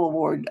multiple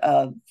award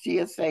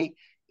GSA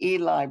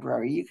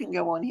e-library. You can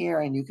go on here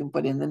and you can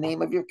put in the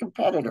name of your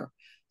competitor.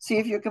 See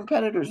if your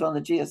competitor's on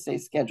the GSA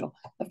schedule.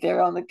 If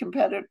they're on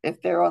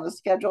the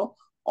schedule,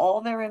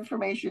 all their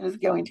information is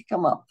going to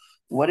come up.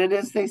 What it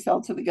is they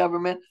sell to the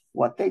government,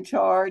 what they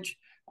charge,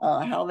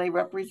 how they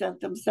represent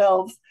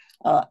themselves,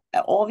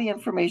 all the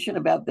information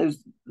about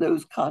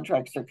those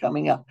contracts are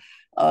coming up.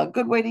 A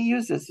good way to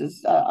use this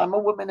is I'm a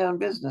woman-owned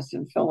business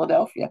in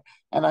Philadelphia,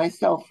 and I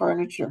sell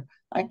furniture.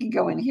 I can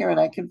go in here and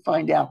I can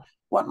find out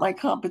what my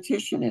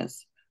competition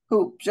is,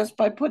 who, just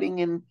by putting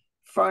in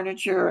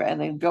furniture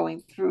and then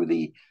going through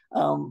the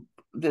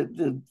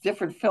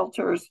different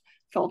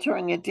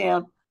filtering it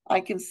down,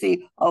 I can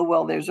see, oh,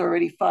 well, there's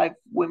already 5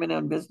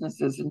 women-owned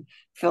businesses in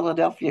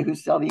Philadelphia who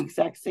sell the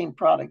exact same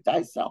product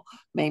I sell.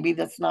 Maybe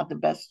that's not the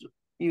best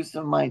use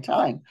of my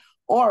time.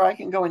 Or I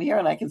can go in here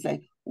and I can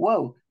say,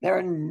 whoa, there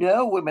are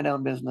no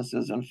women-owned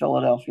businesses in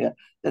Philadelphia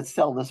that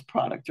sell this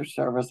product or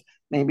service.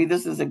 Maybe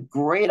this is a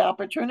great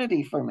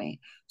opportunity for me.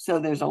 So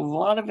there's a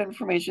lot of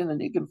information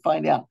that you can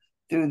find out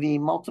through the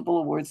multiple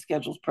award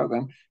schedules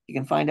program. You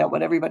can find out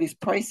what everybody's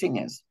pricing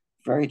is.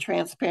 Very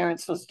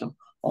transparent system.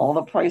 All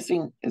the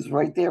pricing is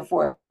right there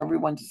for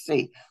everyone to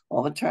see.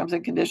 All the terms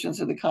and conditions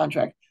of the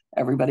contract.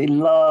 Everybody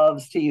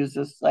loves to use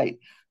this site.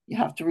 You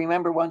have to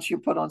remember, once you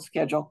put on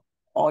schedule,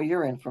 all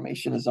your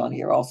information is on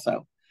here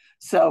also.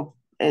 So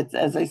it's,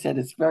 as I said,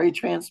 it's very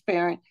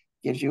transparent,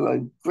 gives you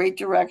a great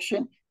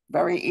direction,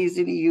 very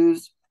easy to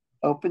use,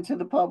 open to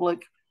the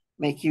public,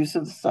 make use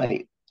of the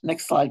site.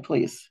 Next slide,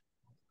 please.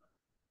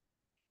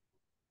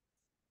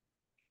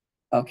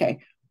 Okay.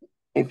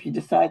 if you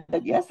decide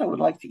that, yes, I would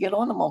like to get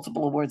on the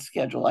multiple award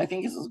schedule, I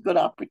think this is a good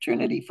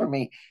opportunity for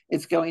me.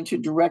 It's going to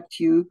direct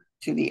you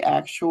to the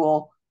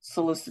actual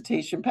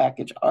solicitation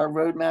package. Our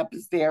roadmap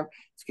is there.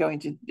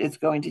 It's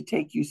going to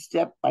take you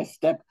step by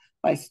step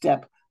by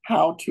step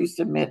how to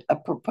submit a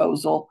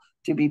proposal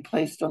to be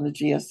placed on the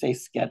GSA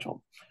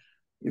schedule.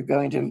 You're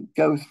going to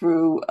go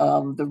through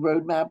the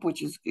roadmap,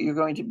 which is you're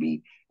going to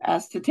be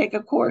asked to take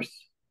a course.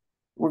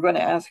 We're going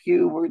to ask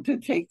you to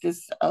take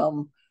this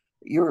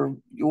your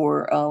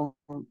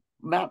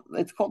map.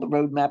 It's called the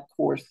roadmap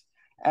course,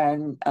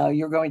 and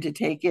you're going to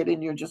take it,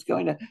 and you're just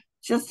going to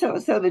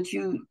so that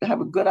you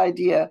have a good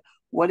idea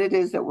what it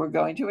is that we're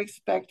going to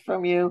expect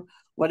from you,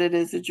 what it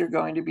is that you're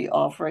going to be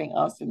offering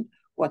us, and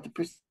what the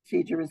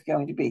procedure is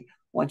going to be.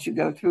 Once you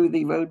go through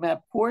the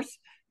roadmap course,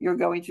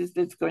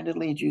 it's going to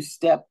lead you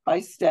step by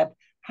step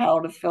how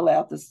to fill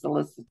out the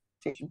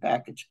solicitation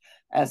package.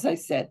 As I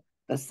said,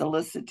 the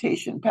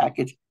solicitation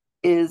package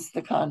is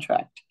the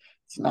contract.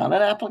 It's not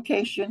an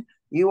application.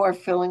 You are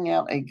filling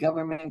out a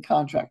government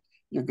contract.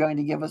 You're going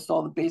to give us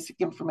all the basic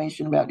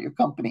information about your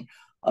company,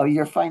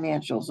 your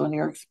financials, on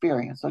your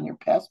experience, on your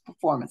past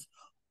performance,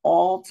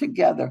 all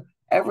together,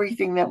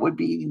 everything that would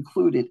be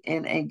included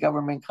in a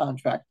government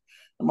contract.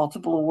 The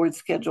multiple award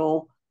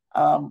schedule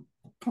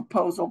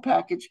proposal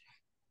package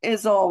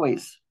is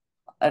always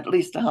at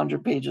least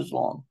 100 pages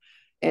long.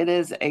 It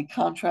is a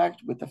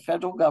contract with the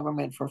federal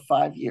government for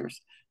 5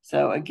 years.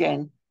 So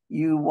again,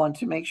 you want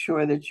to make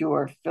sure that you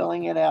are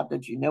filling it out,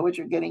 that you know what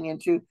you're getting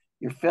into,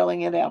 you're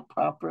filling it out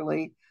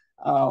properly.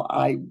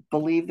 I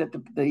believe that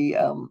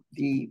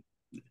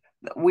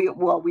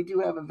we do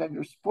have a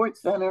vendor support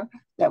center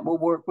that will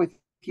work with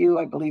you.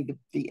 I believe that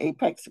the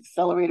Apex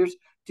accelerators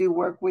do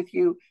work with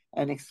you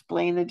and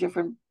explain the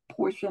different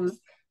portions.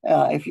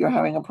 If you're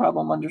having a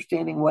problem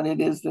understanding what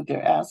it is that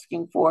they're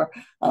asking for,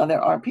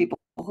 there are people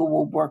who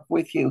will work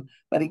with you.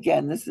 But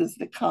again, this is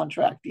the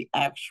contract, the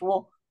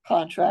actual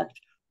contract.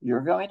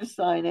 You're going to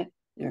sign it.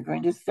 You're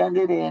going to send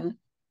it in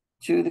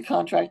to the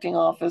contracting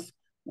office.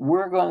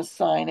 We're going to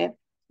sign it.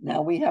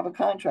 Now we have a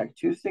contract,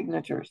 2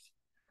 signatures.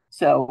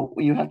 So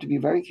you have to be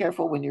very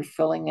careful when you're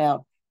filling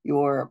out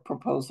your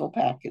proposal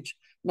package.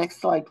 Next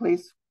slide,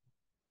 please.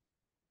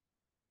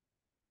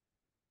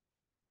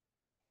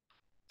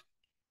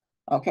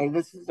 Okay,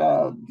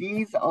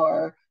 these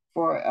are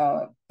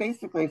for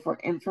basically for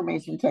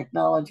information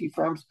technology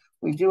firms.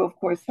 We do, of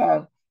course,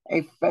 have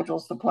a federal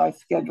supply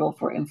schedule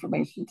for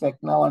information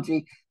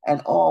technology and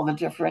all the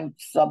different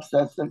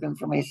subsets of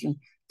information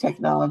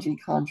technology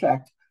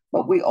contract.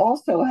 But we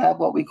also have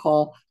what we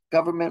call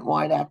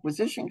government-wide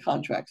acquisition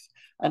contracts,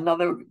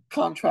 another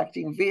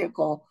contracting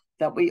vehicle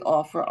that we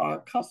offer our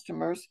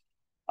customers,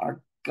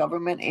 our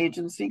government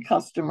agency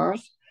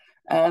customers,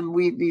 and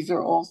these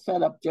are all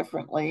set up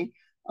differently.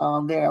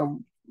 They're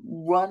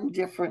run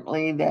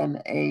differently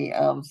than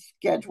a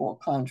schedule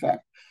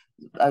contract.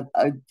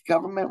 A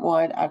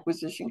government-wide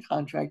acquisition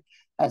contract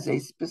has a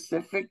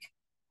specific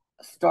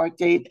start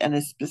date and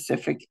a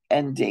specific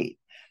end date.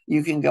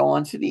 You can go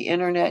onto the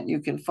internet, you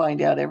can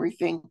find out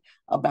everything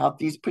about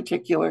these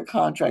particular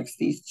contracts,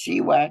 these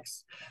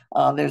GWACs.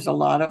 There's a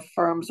lot of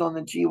firms on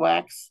the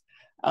GWACs.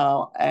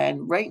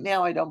 And right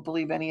now, I don't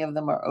believe any of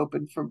them are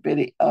open for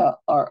bidding,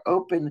 are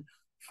open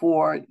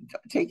for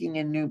taking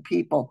in new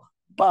people.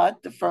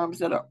 But the firms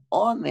that are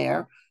on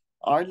there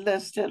are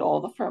listed, all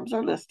the firms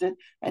are listed,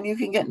 and you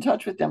can get in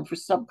touch with them for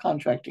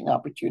subcontracting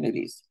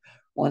opportunities.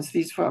 Once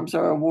these firms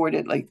are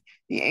awarded, like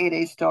the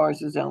 8A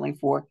stars is only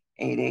for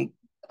 8A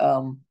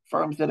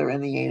firms that are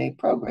in the 8A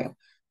program.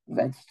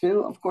 Vets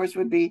 2, of course,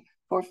 would be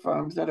for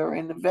firms that are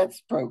in the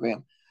Vets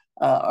program,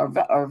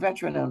 or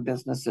veteran-owned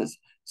businesses,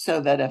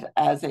 so that if,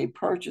 as a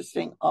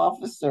purchasing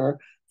officer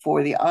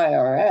for the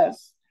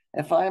IRS,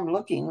 if I'm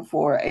looking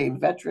for a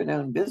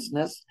veteran-owned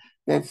business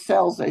that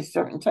sells a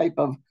certain type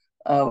of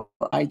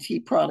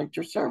IT product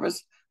or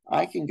service,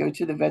 I can go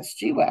to the Vets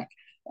GWAC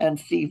and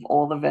see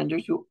all the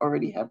vendors who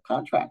already have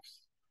contracts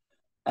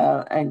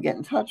and get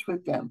in touch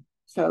with them.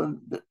 So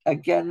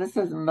again, this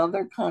is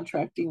another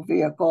contracting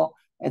vehicle.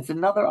 It's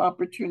another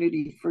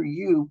opportunity for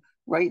you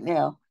right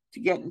now to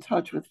get in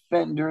touch with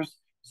vendors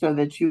so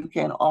that you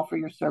can offer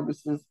your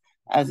services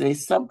as a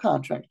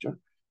subcontractor.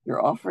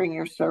 You're offering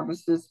your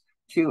services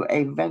to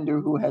a vendor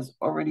who has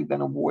already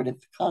been awarded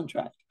the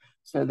contract.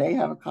 So they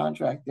have a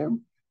contract.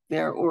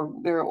 They're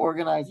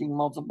organizing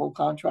multiple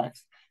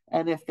contracts,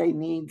 and if they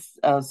need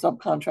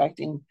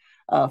subcontracting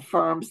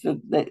firms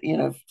that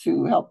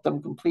to help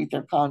them complete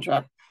their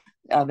contract,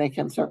 they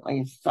can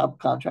certainly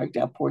subcontract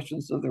out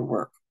portions of their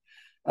work.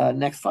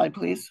 Next slide,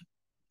 please.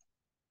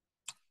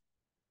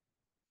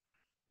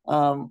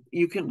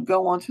 You can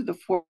go onto the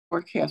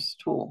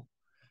forecast tool.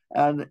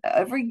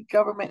 Every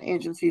government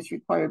agency is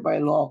required by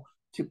law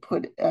to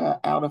put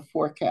out a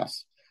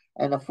forecast.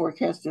 And a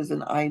forecast is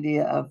an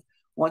idea of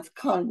once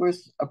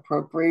Congress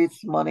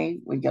appropriates money,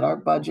 we get our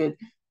budget,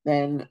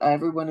 then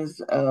everyone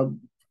is,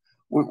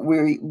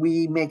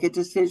 we make a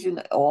decision,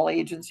 all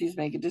agencies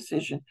make a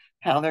decision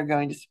how they're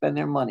going to spend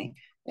their money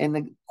in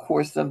the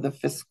course of the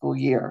fiscal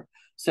year.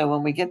 So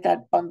when we get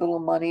that bundle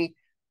of money,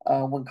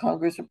 when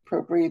Congress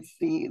appropriates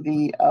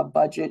the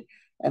budget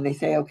and they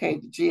say, okay,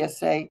 the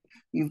GSA,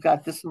 you've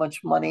got this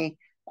much money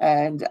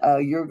and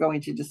you're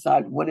going to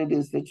decide what it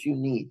is that you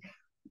need.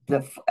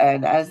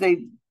 And as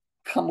they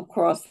come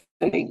across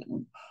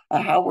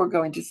how we're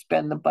going to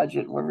spend the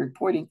budget, we're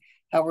reporting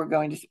how we're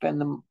going to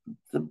spend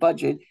the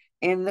budget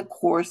in the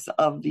course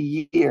of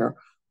the year.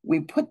 We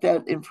put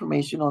that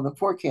information on the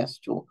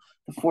forecast tool.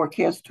 The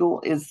forecast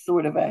tool is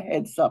sort of a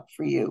heads up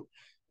for you.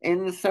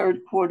 In the third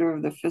quarter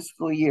of the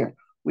fiscal year,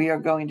 we are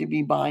going to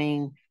be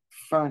buying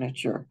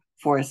furniture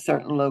for a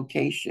certain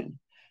location.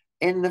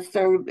 In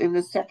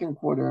the second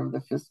quarter of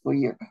the fiscal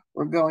year,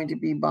 we're going to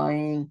be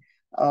buying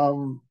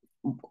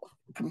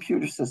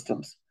computer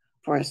systems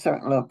for a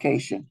certain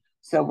location.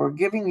 So we're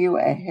giving you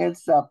a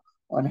heads up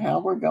on how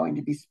we're going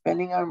to be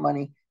spending our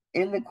money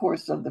in the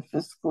course of the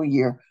fiscal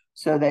year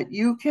so that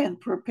you can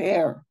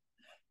prepare.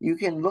 You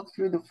can look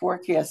through the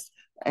forecast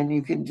and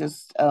you can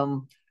just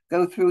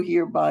go through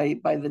here by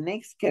the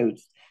NAICS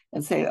codes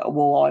and say,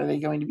 well, are they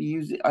going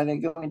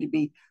to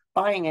be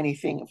buying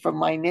anything from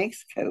my NAICS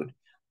code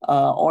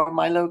or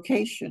my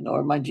location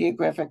or my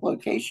geographic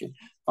location?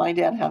 Find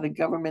out how the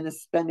government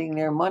is spending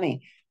their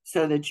money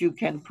so that you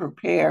can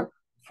prepare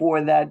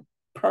for that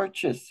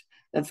purchase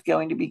that's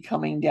going to be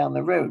coming down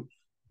the road.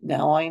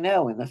 Now I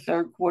know in the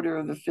third quarter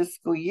of the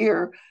fiscal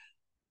year,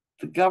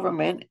 the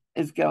government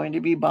is going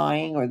to be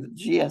buying, or the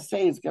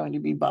GSA is going to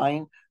be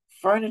buying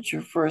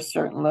furniture for a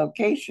certain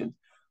location.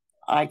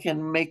 I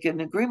can make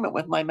an agreement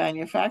with my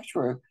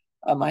manufacturer,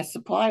 my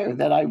supplier,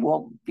 that I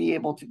will be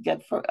able to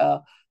get for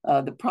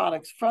the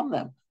products from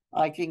them.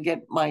 I can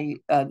get my,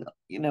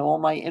 all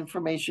my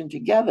information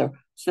together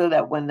so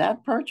that when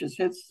that purchase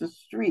hits the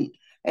street,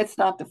 it's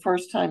not the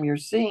first time you're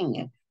seeing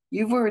it.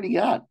 You've already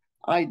got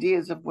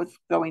ideas of what's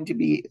going to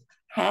be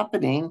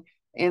happening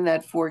in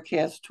that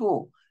forecast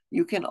tool.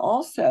 You can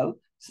also,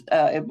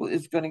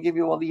 it's going to give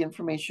you all the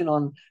information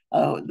on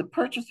the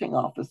purchasing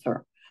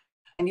officer.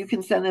 And you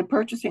can send the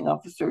purchasing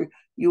officer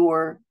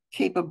your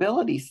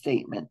capability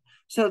statement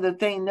so that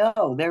they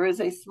know there is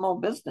a small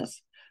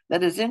business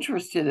that is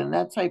interested in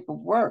that type of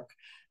work.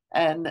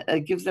 And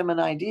it gives them an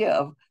idea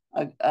of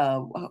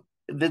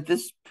that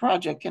this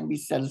project can be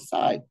set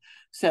aside.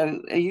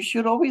 So you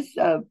should always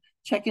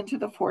check into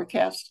the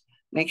forecast,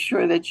 make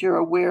sure that you're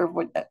aware of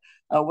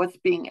what's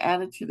being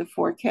added to the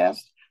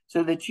forecast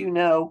so that you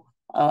know,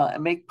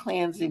 make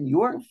plans in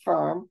your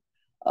firm,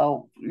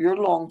 your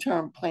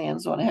long-term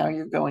plans on how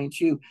you're going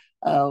to,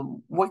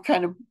 what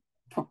kind of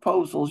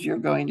proposals you're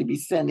going to be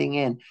sending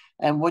in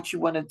and what you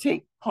want to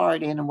take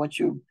part in and what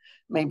you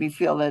maybe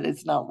feel that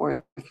it's not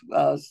worth,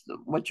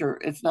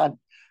 it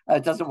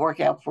doesn't work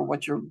out for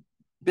what your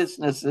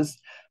business is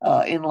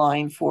in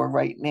line for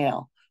right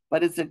now.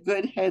 But it's a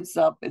good heads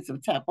up. It's a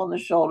tap on the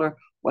shoulder.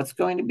 What's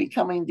going to be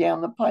coming down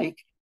the pike.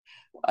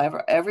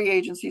 Every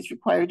agency is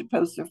required to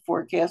post their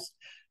forecast.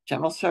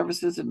 General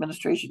Services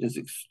Administration is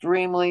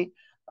extremely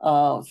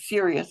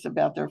serious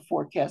about their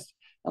forecast.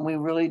 And we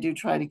really do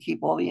try to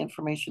keep all the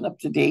information up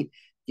to date.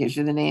 Gives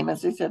you the name,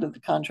 as I said, of the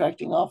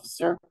contracting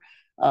officer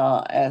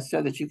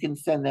so that you can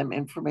send them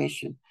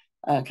information.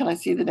 Can I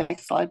see the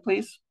next slide,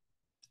 please?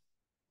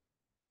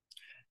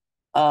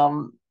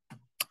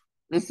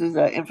 This is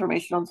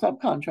information on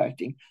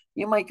subcontracting.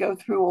 You might go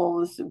through all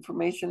this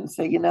information and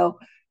say,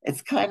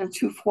 it's kind of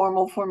too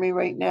formal for me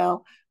right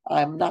now.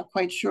 I'm not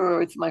quite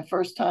sure. It's my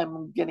first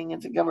time getting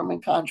into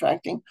government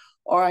contracting,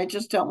 or I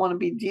just don't want to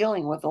be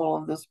dealing with all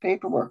of this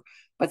paperwork.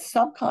 But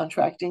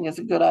subcontracting is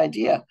a good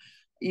idea.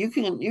 You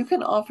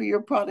can offer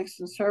your products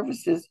and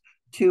services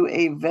to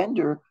a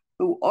vendor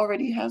who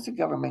already has a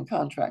government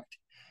contract.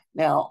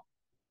 Now,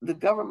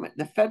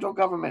 the federal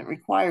government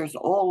requires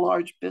all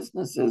large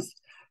businesses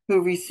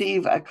who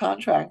receive a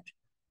contract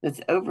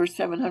that's over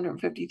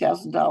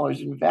 $750,000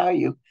 in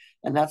value,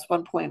 and that's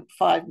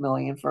 $1.5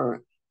 million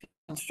for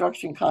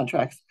construction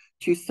contracts,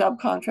 to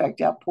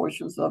subcontract out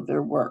portions of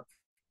their work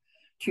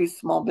to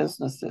small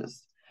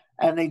businesses.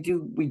 And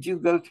we do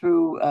go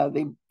through,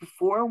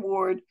 before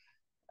award,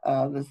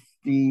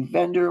 the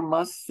vendor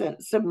must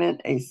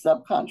submit a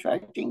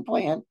subcontracting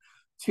plan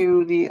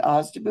to the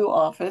OSDBU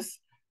office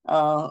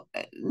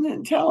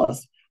and tell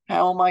us,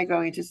 how am I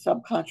going to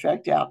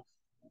subcontract out?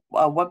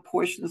 What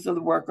portions of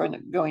the work are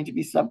going to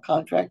be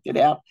subcontracted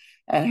out,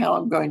 and how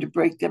I'm going to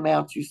break them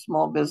out to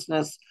small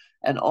business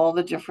and all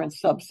the different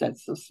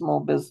subsets of small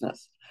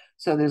business.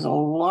 So there's a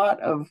lot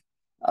of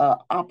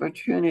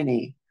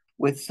opportunity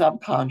with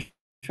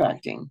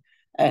subcontracting.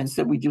 And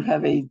so we do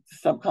have a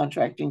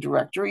subcontracting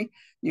directory.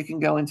 You can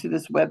go into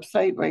this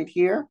website right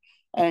here,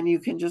 and you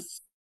can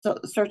just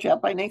search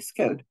out by NAICS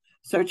code.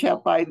 Search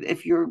out by,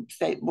 if you're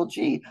saying, well,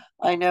 gee,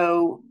 I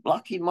know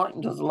Lockheed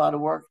Martin does a lot of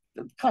work,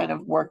 the kind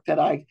of work that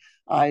I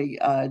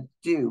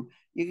do.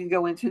 You can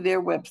go into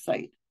their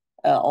website.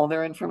 All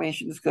their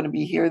information is going to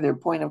be here. Their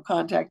point of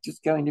contact is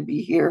going to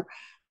be here.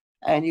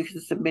 And you can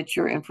submit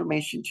your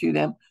information to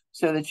them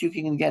so that you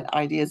can get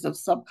ideas of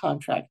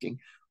subcontracting.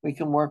 We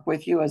can work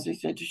with you, as I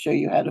said, to show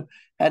you how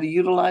to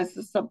utilize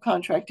the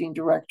subcontracting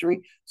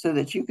directory so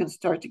that you can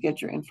start to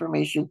get your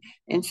information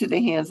into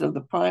the hands of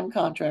the prime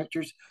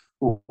contractors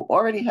who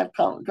already have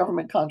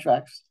government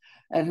contracts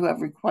and who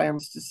have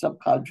requirements to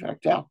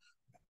subcontract out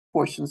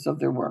portions of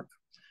their work.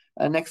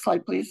 Next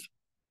slide, please.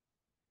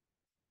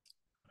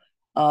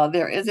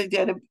 There is a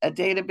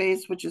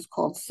database which is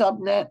called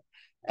Subnet,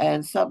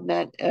 and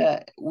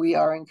Subnet, we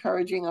are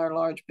encouraging our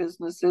large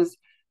businesses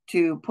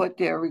to put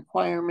their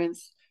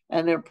requirements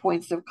and their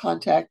points of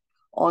contact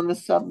on the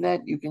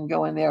Subnet. You can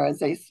go in there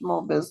as a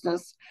small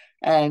business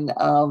and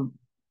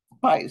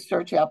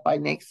search out by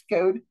NAICS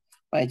code,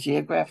 by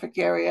geographic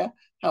area,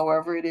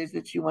 however it is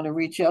that you want to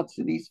reach out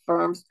to these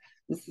firms.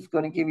 This is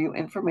going to give you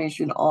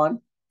information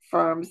on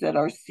firms that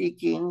are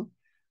seeking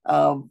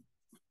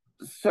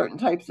certain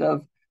types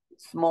of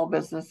small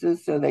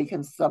businesses so they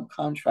can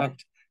subcontract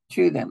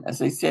to them.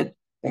 As I said,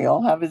 they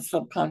all have a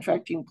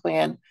subcontracting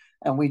plan,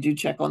 and we do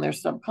check on their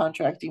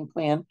subcontracting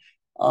plan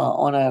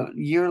on a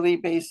yearly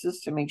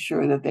basis to make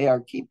sure that they are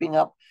keeping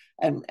up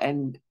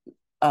and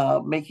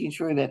making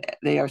sure that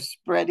they are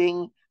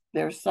spreading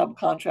their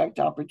subcontract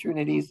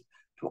opportunities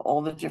to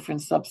all the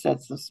different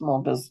subsets of small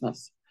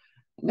business.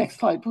 Next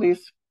slide,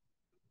 please.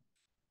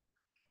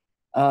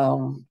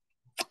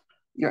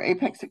 Your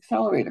Apex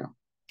Accelerator.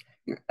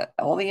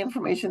 All the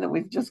information that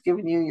we've just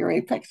given you, your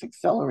Apex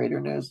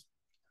Accelerator knows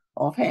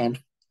offhand.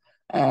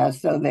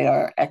 So they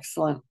are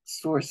excellent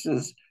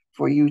sources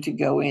for you to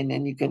go in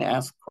and you can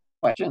ask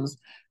questions.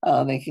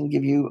 They can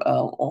give you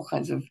all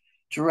kinds of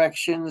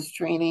directions,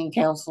 training,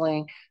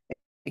 counseling.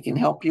 They can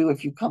help you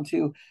if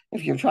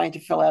you're trying to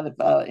fill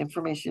out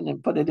information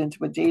and put it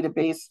into a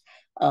database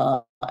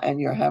and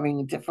you're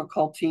having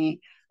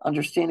difficulty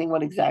understanding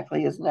what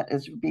exactly is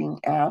being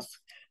asked.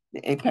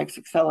 The Apex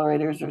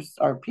Accelerators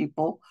are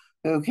people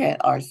who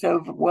are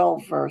so well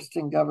versed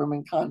in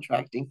government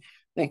contracting.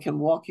 They can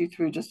walk you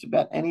through just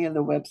about any of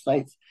the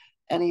websites,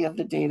 any of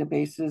the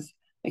databases.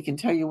 They can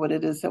tell you what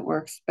it is that we're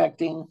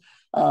expecting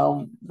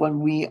when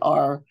we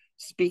are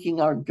speaking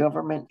our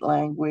government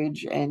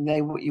language, and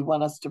you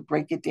want us to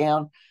break it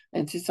down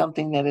into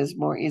something that is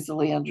more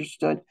easily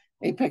understood.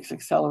 Apex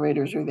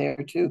Accelerators are there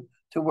to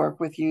work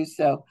with you.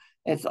 So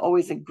it's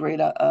always a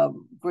great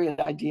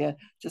idea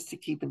just to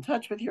keep in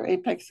touch with your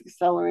Apex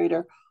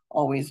Accelerator.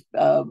 Always,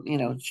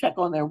 check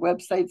on their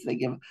websites. They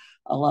give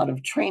a lot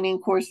of training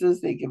courses.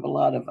 They give a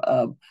lot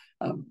of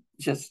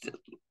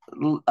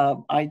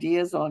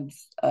ideas on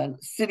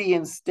city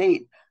and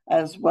state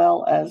as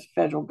well as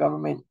federal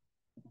government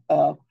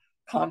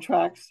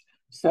contracts.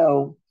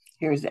 So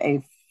here's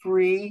a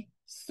free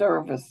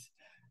service.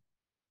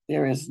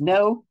 There is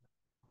no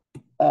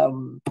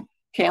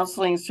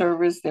counseling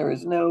service. There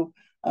is no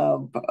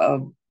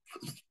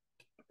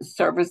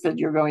service that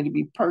you're going to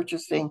be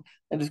purchasing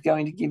that is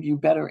going to give you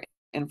better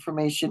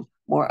information,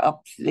 more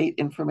up-to-date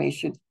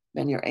information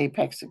than your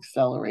Apex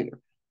Accelerator.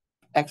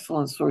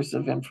 Excellent source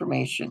of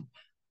information.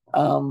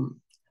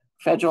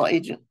 Federal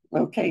agent,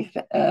 okay.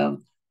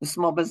 The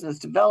small business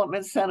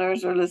development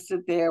centers are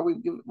listed there.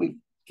 We've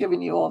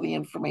given you all the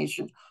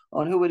information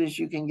on who it is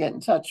you can get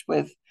in touch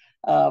with.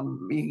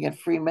 You can get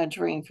free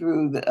mentoring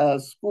through the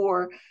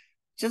SCORE.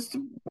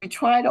 We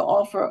try to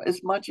offer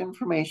as much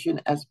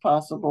information as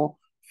possible,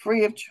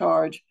 free of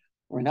charge.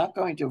 We're not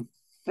going to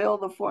fill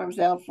the forms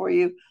out for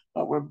you,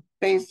 but we're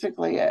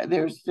basically,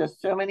 there's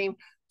just so many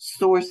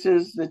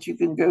sources that you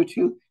can go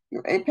to.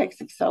 Your Apex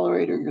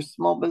Accelerator, your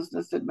Small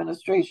Business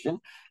Administration,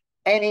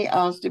 any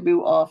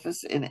OSDBU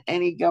office in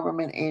any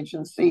government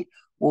agency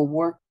will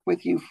work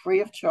with you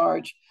free of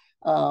charge.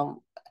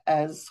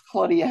 As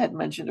Claudia had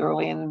mentioned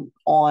early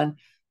on,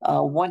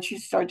 once you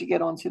start to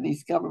get onto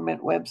these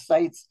government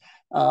websites,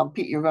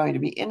 you're going to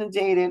be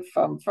inundated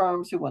from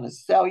firms who want to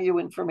sell you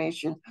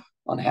information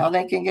on how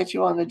they can get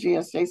you on the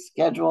GSA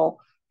schedule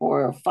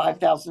for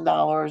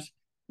 $5,000.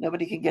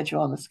 Nobody can get you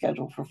on the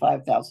schedule for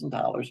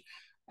 $5,000.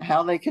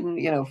 How they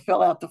can,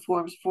 fill out the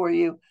forms for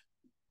you.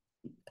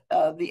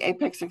 The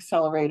Apex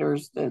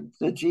Accelerators, the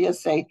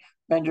GSA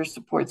vendor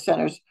support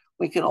centers,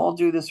 we can all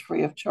do this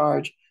free of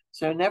charge.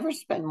 So never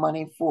spend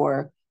money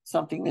for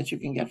something that you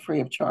can get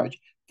free of charge.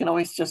 You can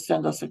always just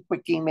send us a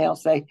quick email,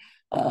 say,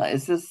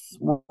 is this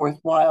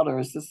worthwhile, or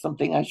is this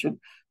something I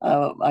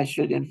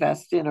should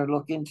invest in or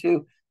look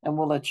into? And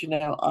we'll let you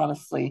know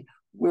honestly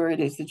where it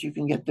is that you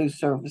can get those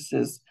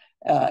services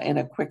in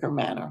a quicker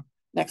manner.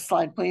 Next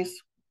slide,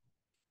 please.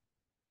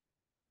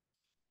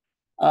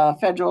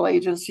 Federal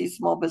agencies,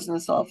 small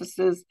business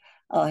offices.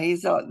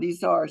 These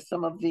are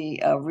some of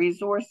the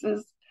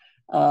resources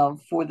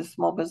for the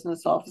small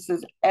business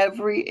offices.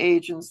 Every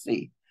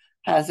agency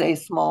has a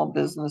small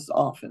business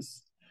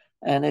office.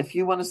 And if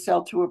you want to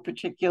sell to a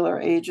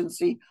particular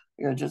agency,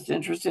 you're just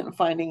interested in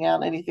finding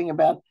out anything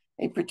about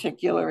a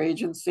particular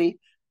agency,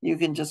 you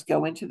can just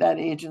go into that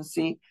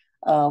agency,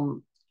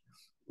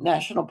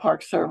 National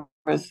Park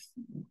Service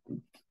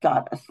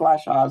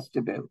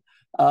 /OSDBU.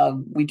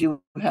 We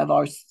do have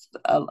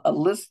a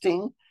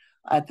listing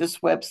at this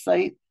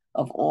website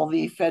of all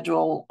the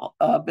federal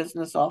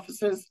business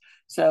offices.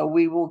 So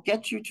we will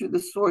get you to the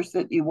source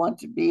that you want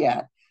to be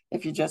at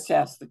if you just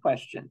ask the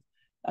question.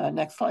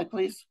 Next slide,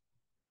 please.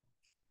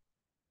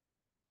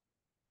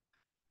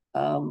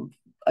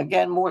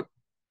 Again, more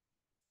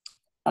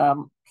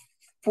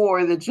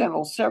for the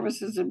General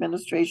Services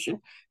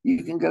Administration,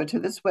 you can go to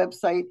this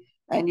website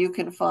and you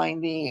can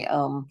find the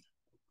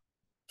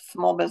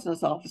small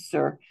business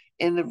officer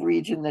in the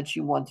region that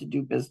you want to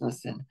do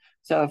business in.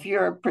 So if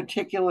you're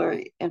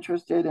particularly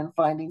interested in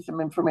finding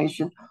some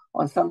information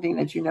on something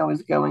that you know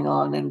is going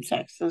on in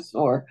Texas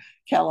or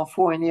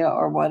California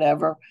or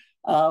whatever,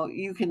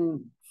 you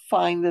can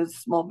find the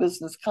small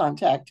business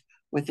contact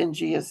within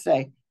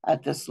GSA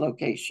at this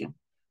location.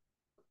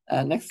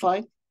 Next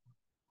slide.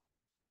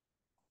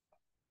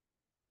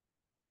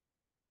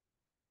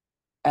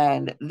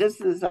 And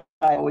this is,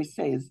 I always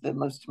say, is the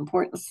most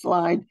important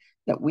slide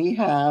that we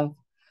have.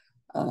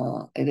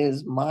 It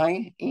is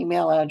my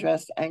email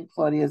address and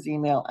Claudia's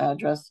email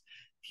address.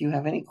 If you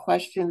have any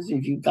questions,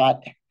 if you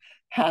got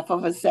half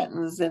of a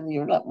sentence and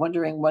you're not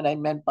wondering what I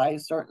meant by a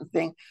certain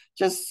thing,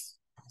 just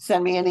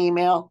send me an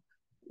email.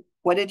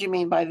 What did you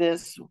mean by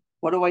this?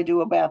 What do I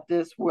do about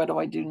this? What do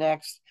I do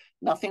next?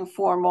 Nothing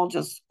formal,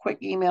 just quick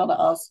email to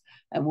us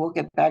and we'll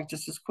get back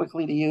just as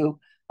quickly to you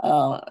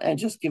and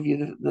just give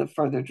you the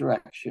further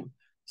direction.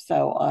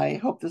 So I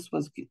hope this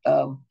was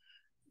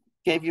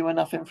gave you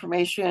enough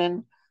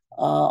information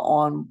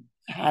on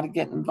how to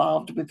get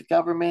involved with the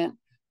government,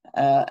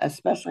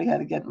 especially how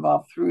to get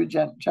involved through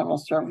General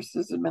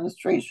Services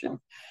Administration.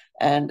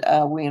 And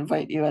we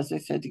invite you, as I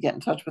said, to get in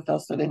touch with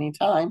us at any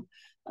time.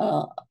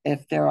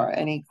 If there are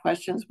any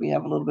questions, we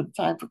have a little bit of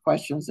time for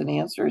questions and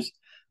answers.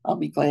 I'll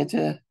be glad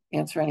to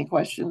answer any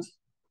questions.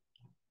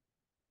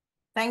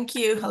 Thank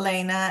you,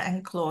 Helena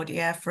and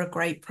Claudia, for a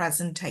great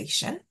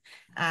presentation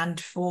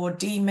and for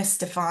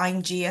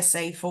demystifying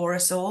GSA for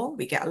us all.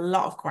 We get a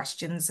lot of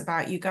questions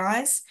about you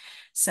guys,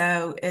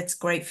 so it's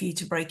great for you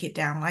to break it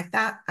down like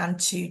that and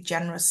to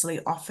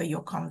generously offer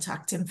your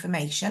contact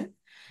information.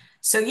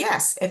 So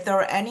yes, if there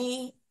are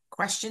any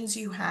questions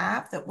you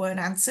have that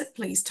weren't answered,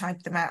 please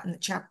type them out in the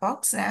chat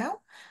box now.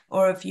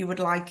 Or if you would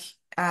like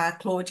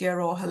Claudia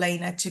or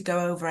Helena to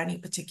go over any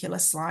particular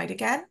slide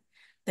again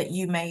that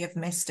you may have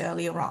missed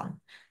earlier on.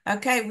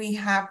 Okay, we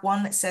have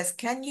one that says,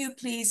 can you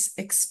please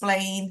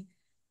explain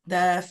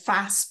the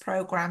FAST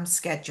program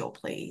schedule,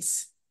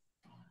 please?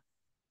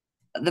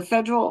 The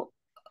federal,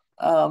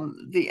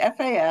 the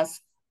FAS,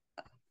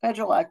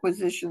 Federal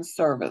Acquisition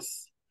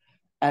Service,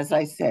 as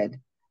I said,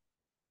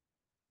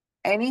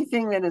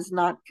 anything that is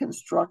not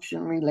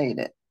construction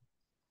related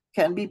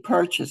can be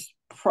purchased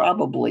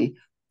probably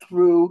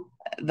through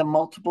the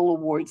multiple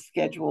award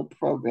schedule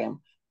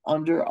program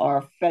under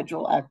our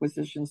Federal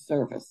Acquisition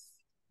Service.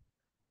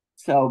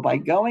 So by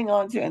going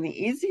on to, and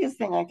the easiest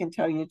thing I can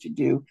tell you to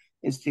do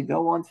is to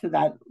go onto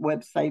that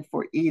website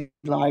for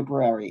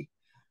e-library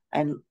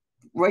and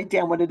write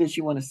down what it is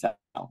you want to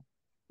sell.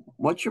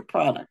 What's your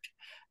product?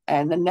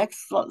 And the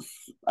next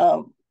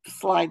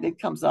slide that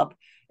comes up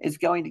is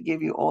going to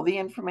give you all the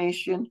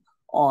information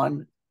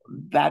on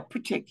that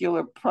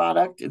particular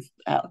product. It's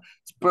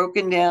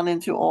broken down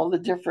into all the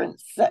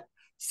different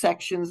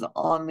sections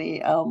on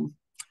the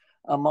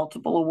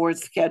multiple award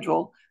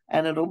schedule,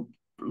 and it'll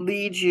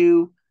lead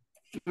you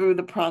through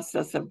the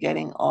process of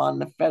getting on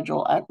the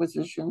Federal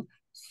Acquisition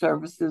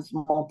Services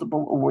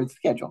multiple award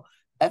schedule.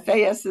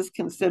 FAS is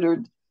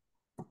considered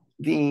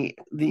the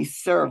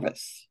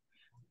service.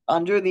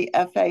 Under the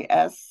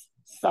FAS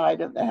side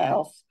of the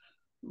house,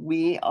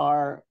 we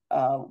have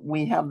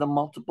the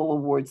multiple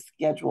award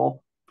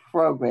schedule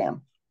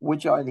program,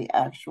 which are the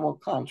actual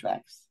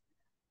contracts.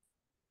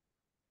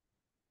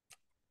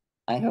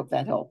 I hope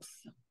that helps.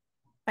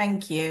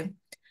 Thank you.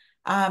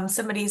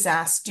 Somebody's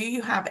asked, do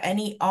you have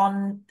any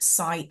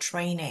on-site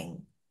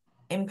training,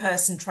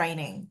 in-person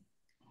training?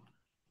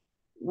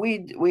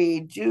 We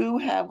do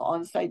have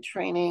on-site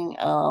training.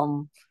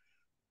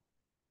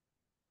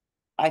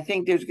 I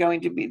think there's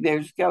going to be,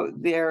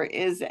 there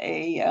is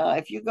a,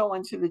 if you go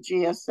into the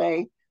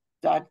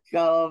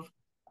GSA.gov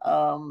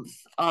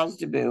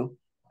OSDBU,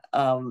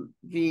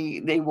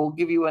 they will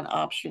give you an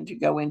option to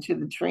go into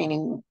the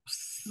training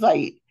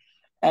site.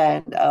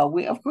 And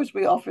we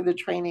offer the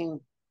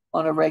training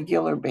on a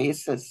regular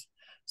basis.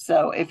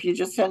 So if you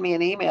just send me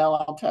an email,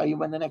 I'll tell you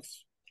when the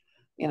next,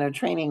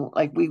 training,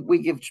 like we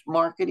give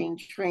marketing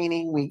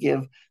training, we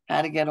give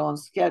how to get on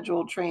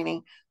schedule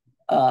training,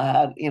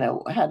 how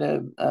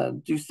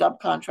to do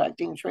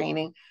subcontracting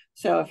training.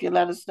 So if you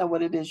let us know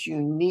what it is you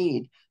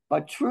need,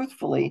 but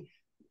truthfully,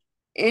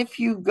 if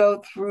you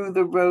go through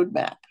the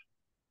roadmap,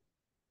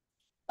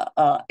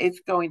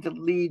 it's going to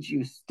lead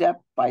you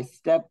step by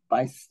step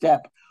by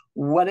step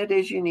what it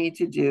is you need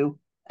to do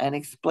and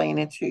explain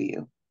it to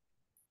you.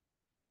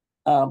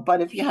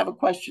 But if you have a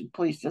question,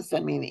 please just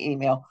send me an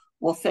email.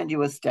 We'll send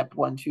you a step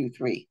 1, 2,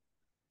 3.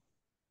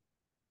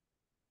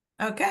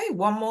 Okay,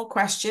 one more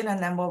question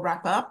and then we'll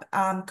wrap up.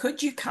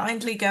 Could you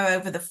kindly go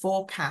over the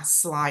forecast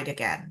slide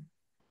again?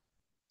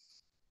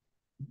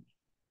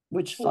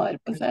 Which slide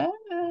was that?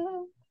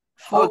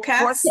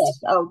 Forecast.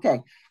 Forecast. Okay.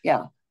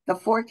 Yeah. The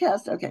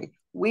forecast. Okay.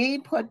 We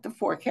put the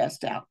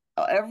forecast out.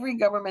 Every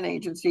government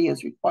agency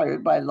is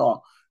required by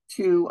law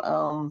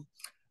to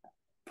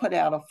put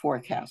out a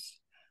forecast.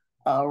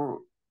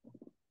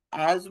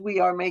 As we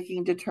are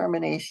making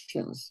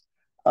determinations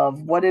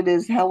of what it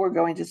is, how we're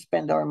going to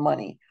spend our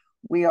money,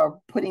 we are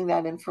putting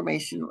that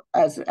information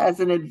as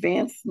an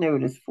advance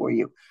notice for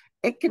you.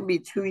 It can be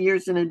 2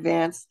 years in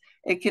advance.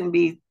 It can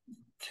be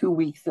 2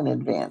 weeks in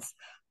advance.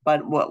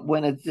 But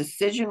when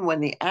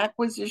the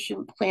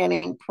acquisition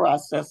planning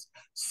process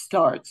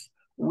starts,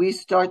 we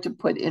start to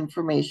put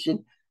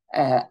information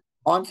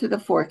onto the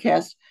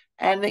forecast,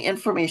 and the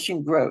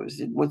information grows.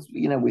 It was,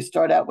 we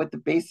start out with the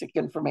basic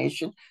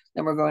information,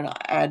 then we're going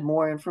to add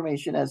more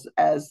information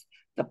as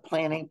the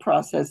planning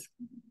process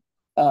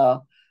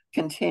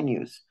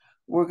continues.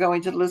 We're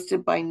going to list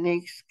it by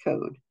NAICS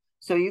code.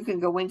 So you can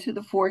go into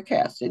the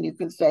forecast and you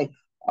can say,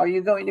 are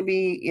you going to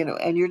be,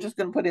 and you're just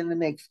going to put in the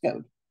NAICS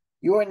code,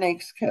 your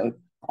NAICS code,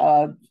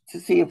 to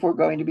see if we're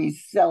going to be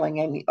selling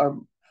any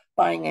or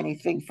buying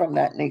anything from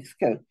that NAICS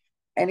code.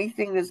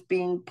 Anything that's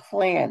being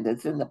planned,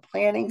 that's in the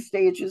planning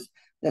stages,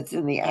 that's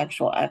in the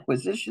actual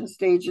acquisition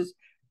stages,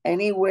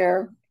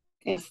 anywhere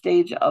in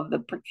stage of the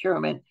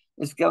procurement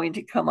is going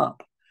to come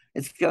up.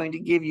 It's going to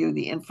give you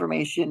the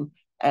information,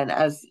 and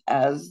as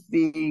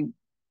the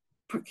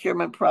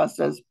procurement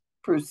process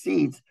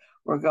proceeds,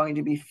 we're going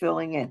to be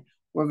filling in.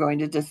 We're going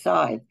to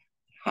decide,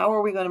 how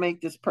are we going to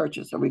make this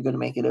purchase? Are we going to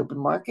make it open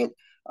market?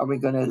 Are we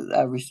going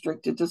to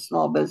restrict it to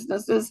small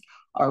businesses?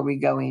 Are we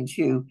going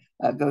to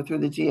go through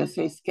the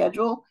GSA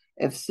schedule?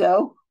 If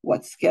so,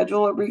 what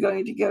schedule are we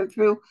going to go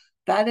through?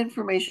 That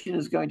information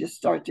is going to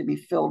start to be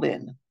filled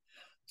in.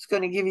 It's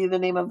going to give you the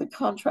name of the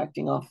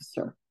contracting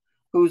officer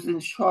who's in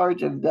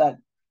charge of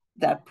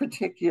that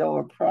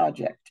particular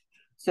project,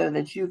 so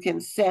that you can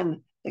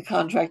send the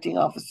contracting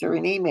officer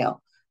an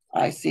email.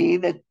 I see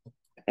that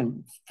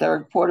in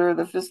third quarter of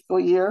the fiscal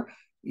year,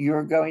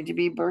 you're going to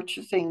be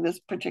purchasing this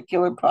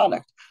particular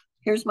product.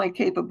 Here's my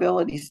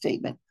capability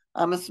statement.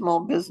 I'm a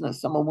small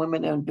business. I'm a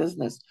women-owned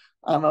business.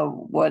 I'm a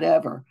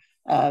whatever,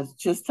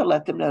 just to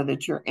let them know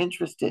that you're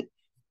interested.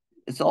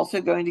 It's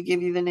also going to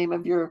give you the name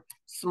of your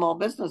small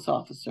business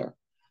officer,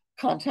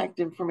 contact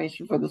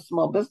information for the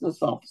small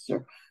business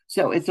officer.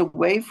 So it's a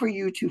way for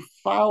you to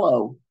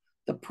follow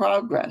the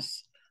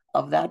progress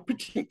of that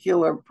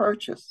particular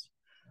purchase.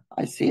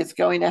 I see it's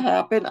going to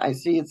happen. I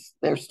see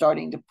they're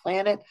starting to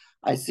plan it.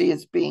 I see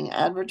it's being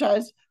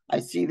advertised. I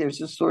see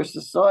there's a source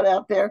of thought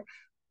out there.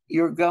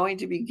 You're going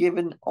to be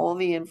given all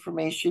the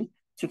information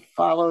to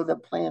follow the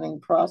planning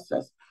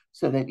process,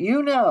 so that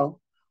you know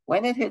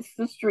when it hits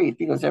the street,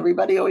 because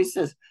everybody always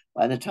says,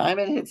 by the time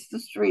it hits the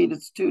street,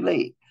 it's too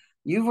late.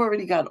 You've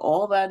already got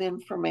all that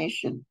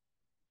information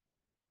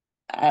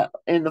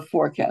in the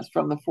forecast,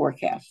 from the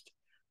forecast.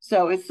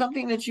 So it's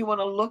something that you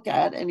want to look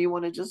at, and you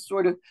want to just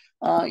sort of,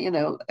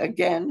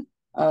 again,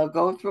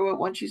 go through it.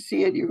 Once you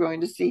see it, you're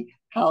going to see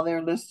how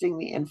they're listing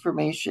the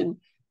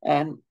information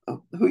and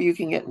who you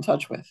can get in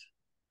touch with.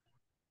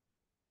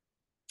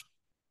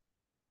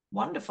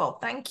 Wonderful.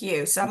 Thank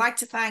you. So I'd like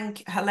to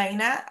thank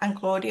Helena and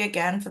Claudia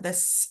again for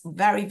this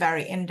very,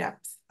 very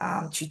in-depth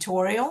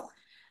tutorial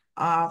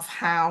of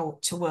how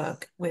to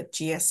work with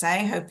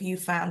GSA. Hope you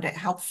found it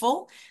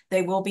helpful.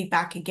 They will be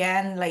back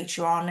again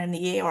later on in the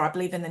year, or I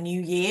believe in the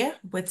new year,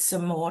 with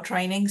some more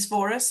trainings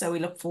for us. So we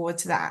look forward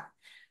to that.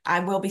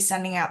 I will be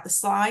sending out the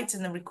slides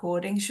and the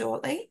recording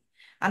shortly.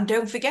 And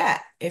don't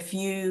forget, if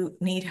you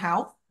need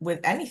help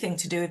with anything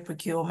to do with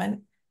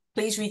procurement,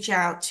 please reach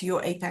out to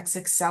your Apex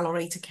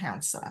Accelerator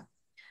counselor.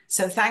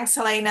 So thanks,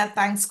 Helena.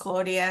 Thanks,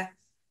 Claudia.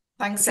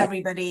 Thanks,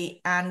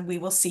 everybody. And we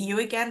will see you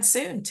again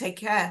soon. Take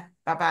care.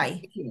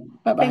 Bye-bye.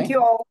 Bye-bye. Thank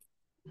you all.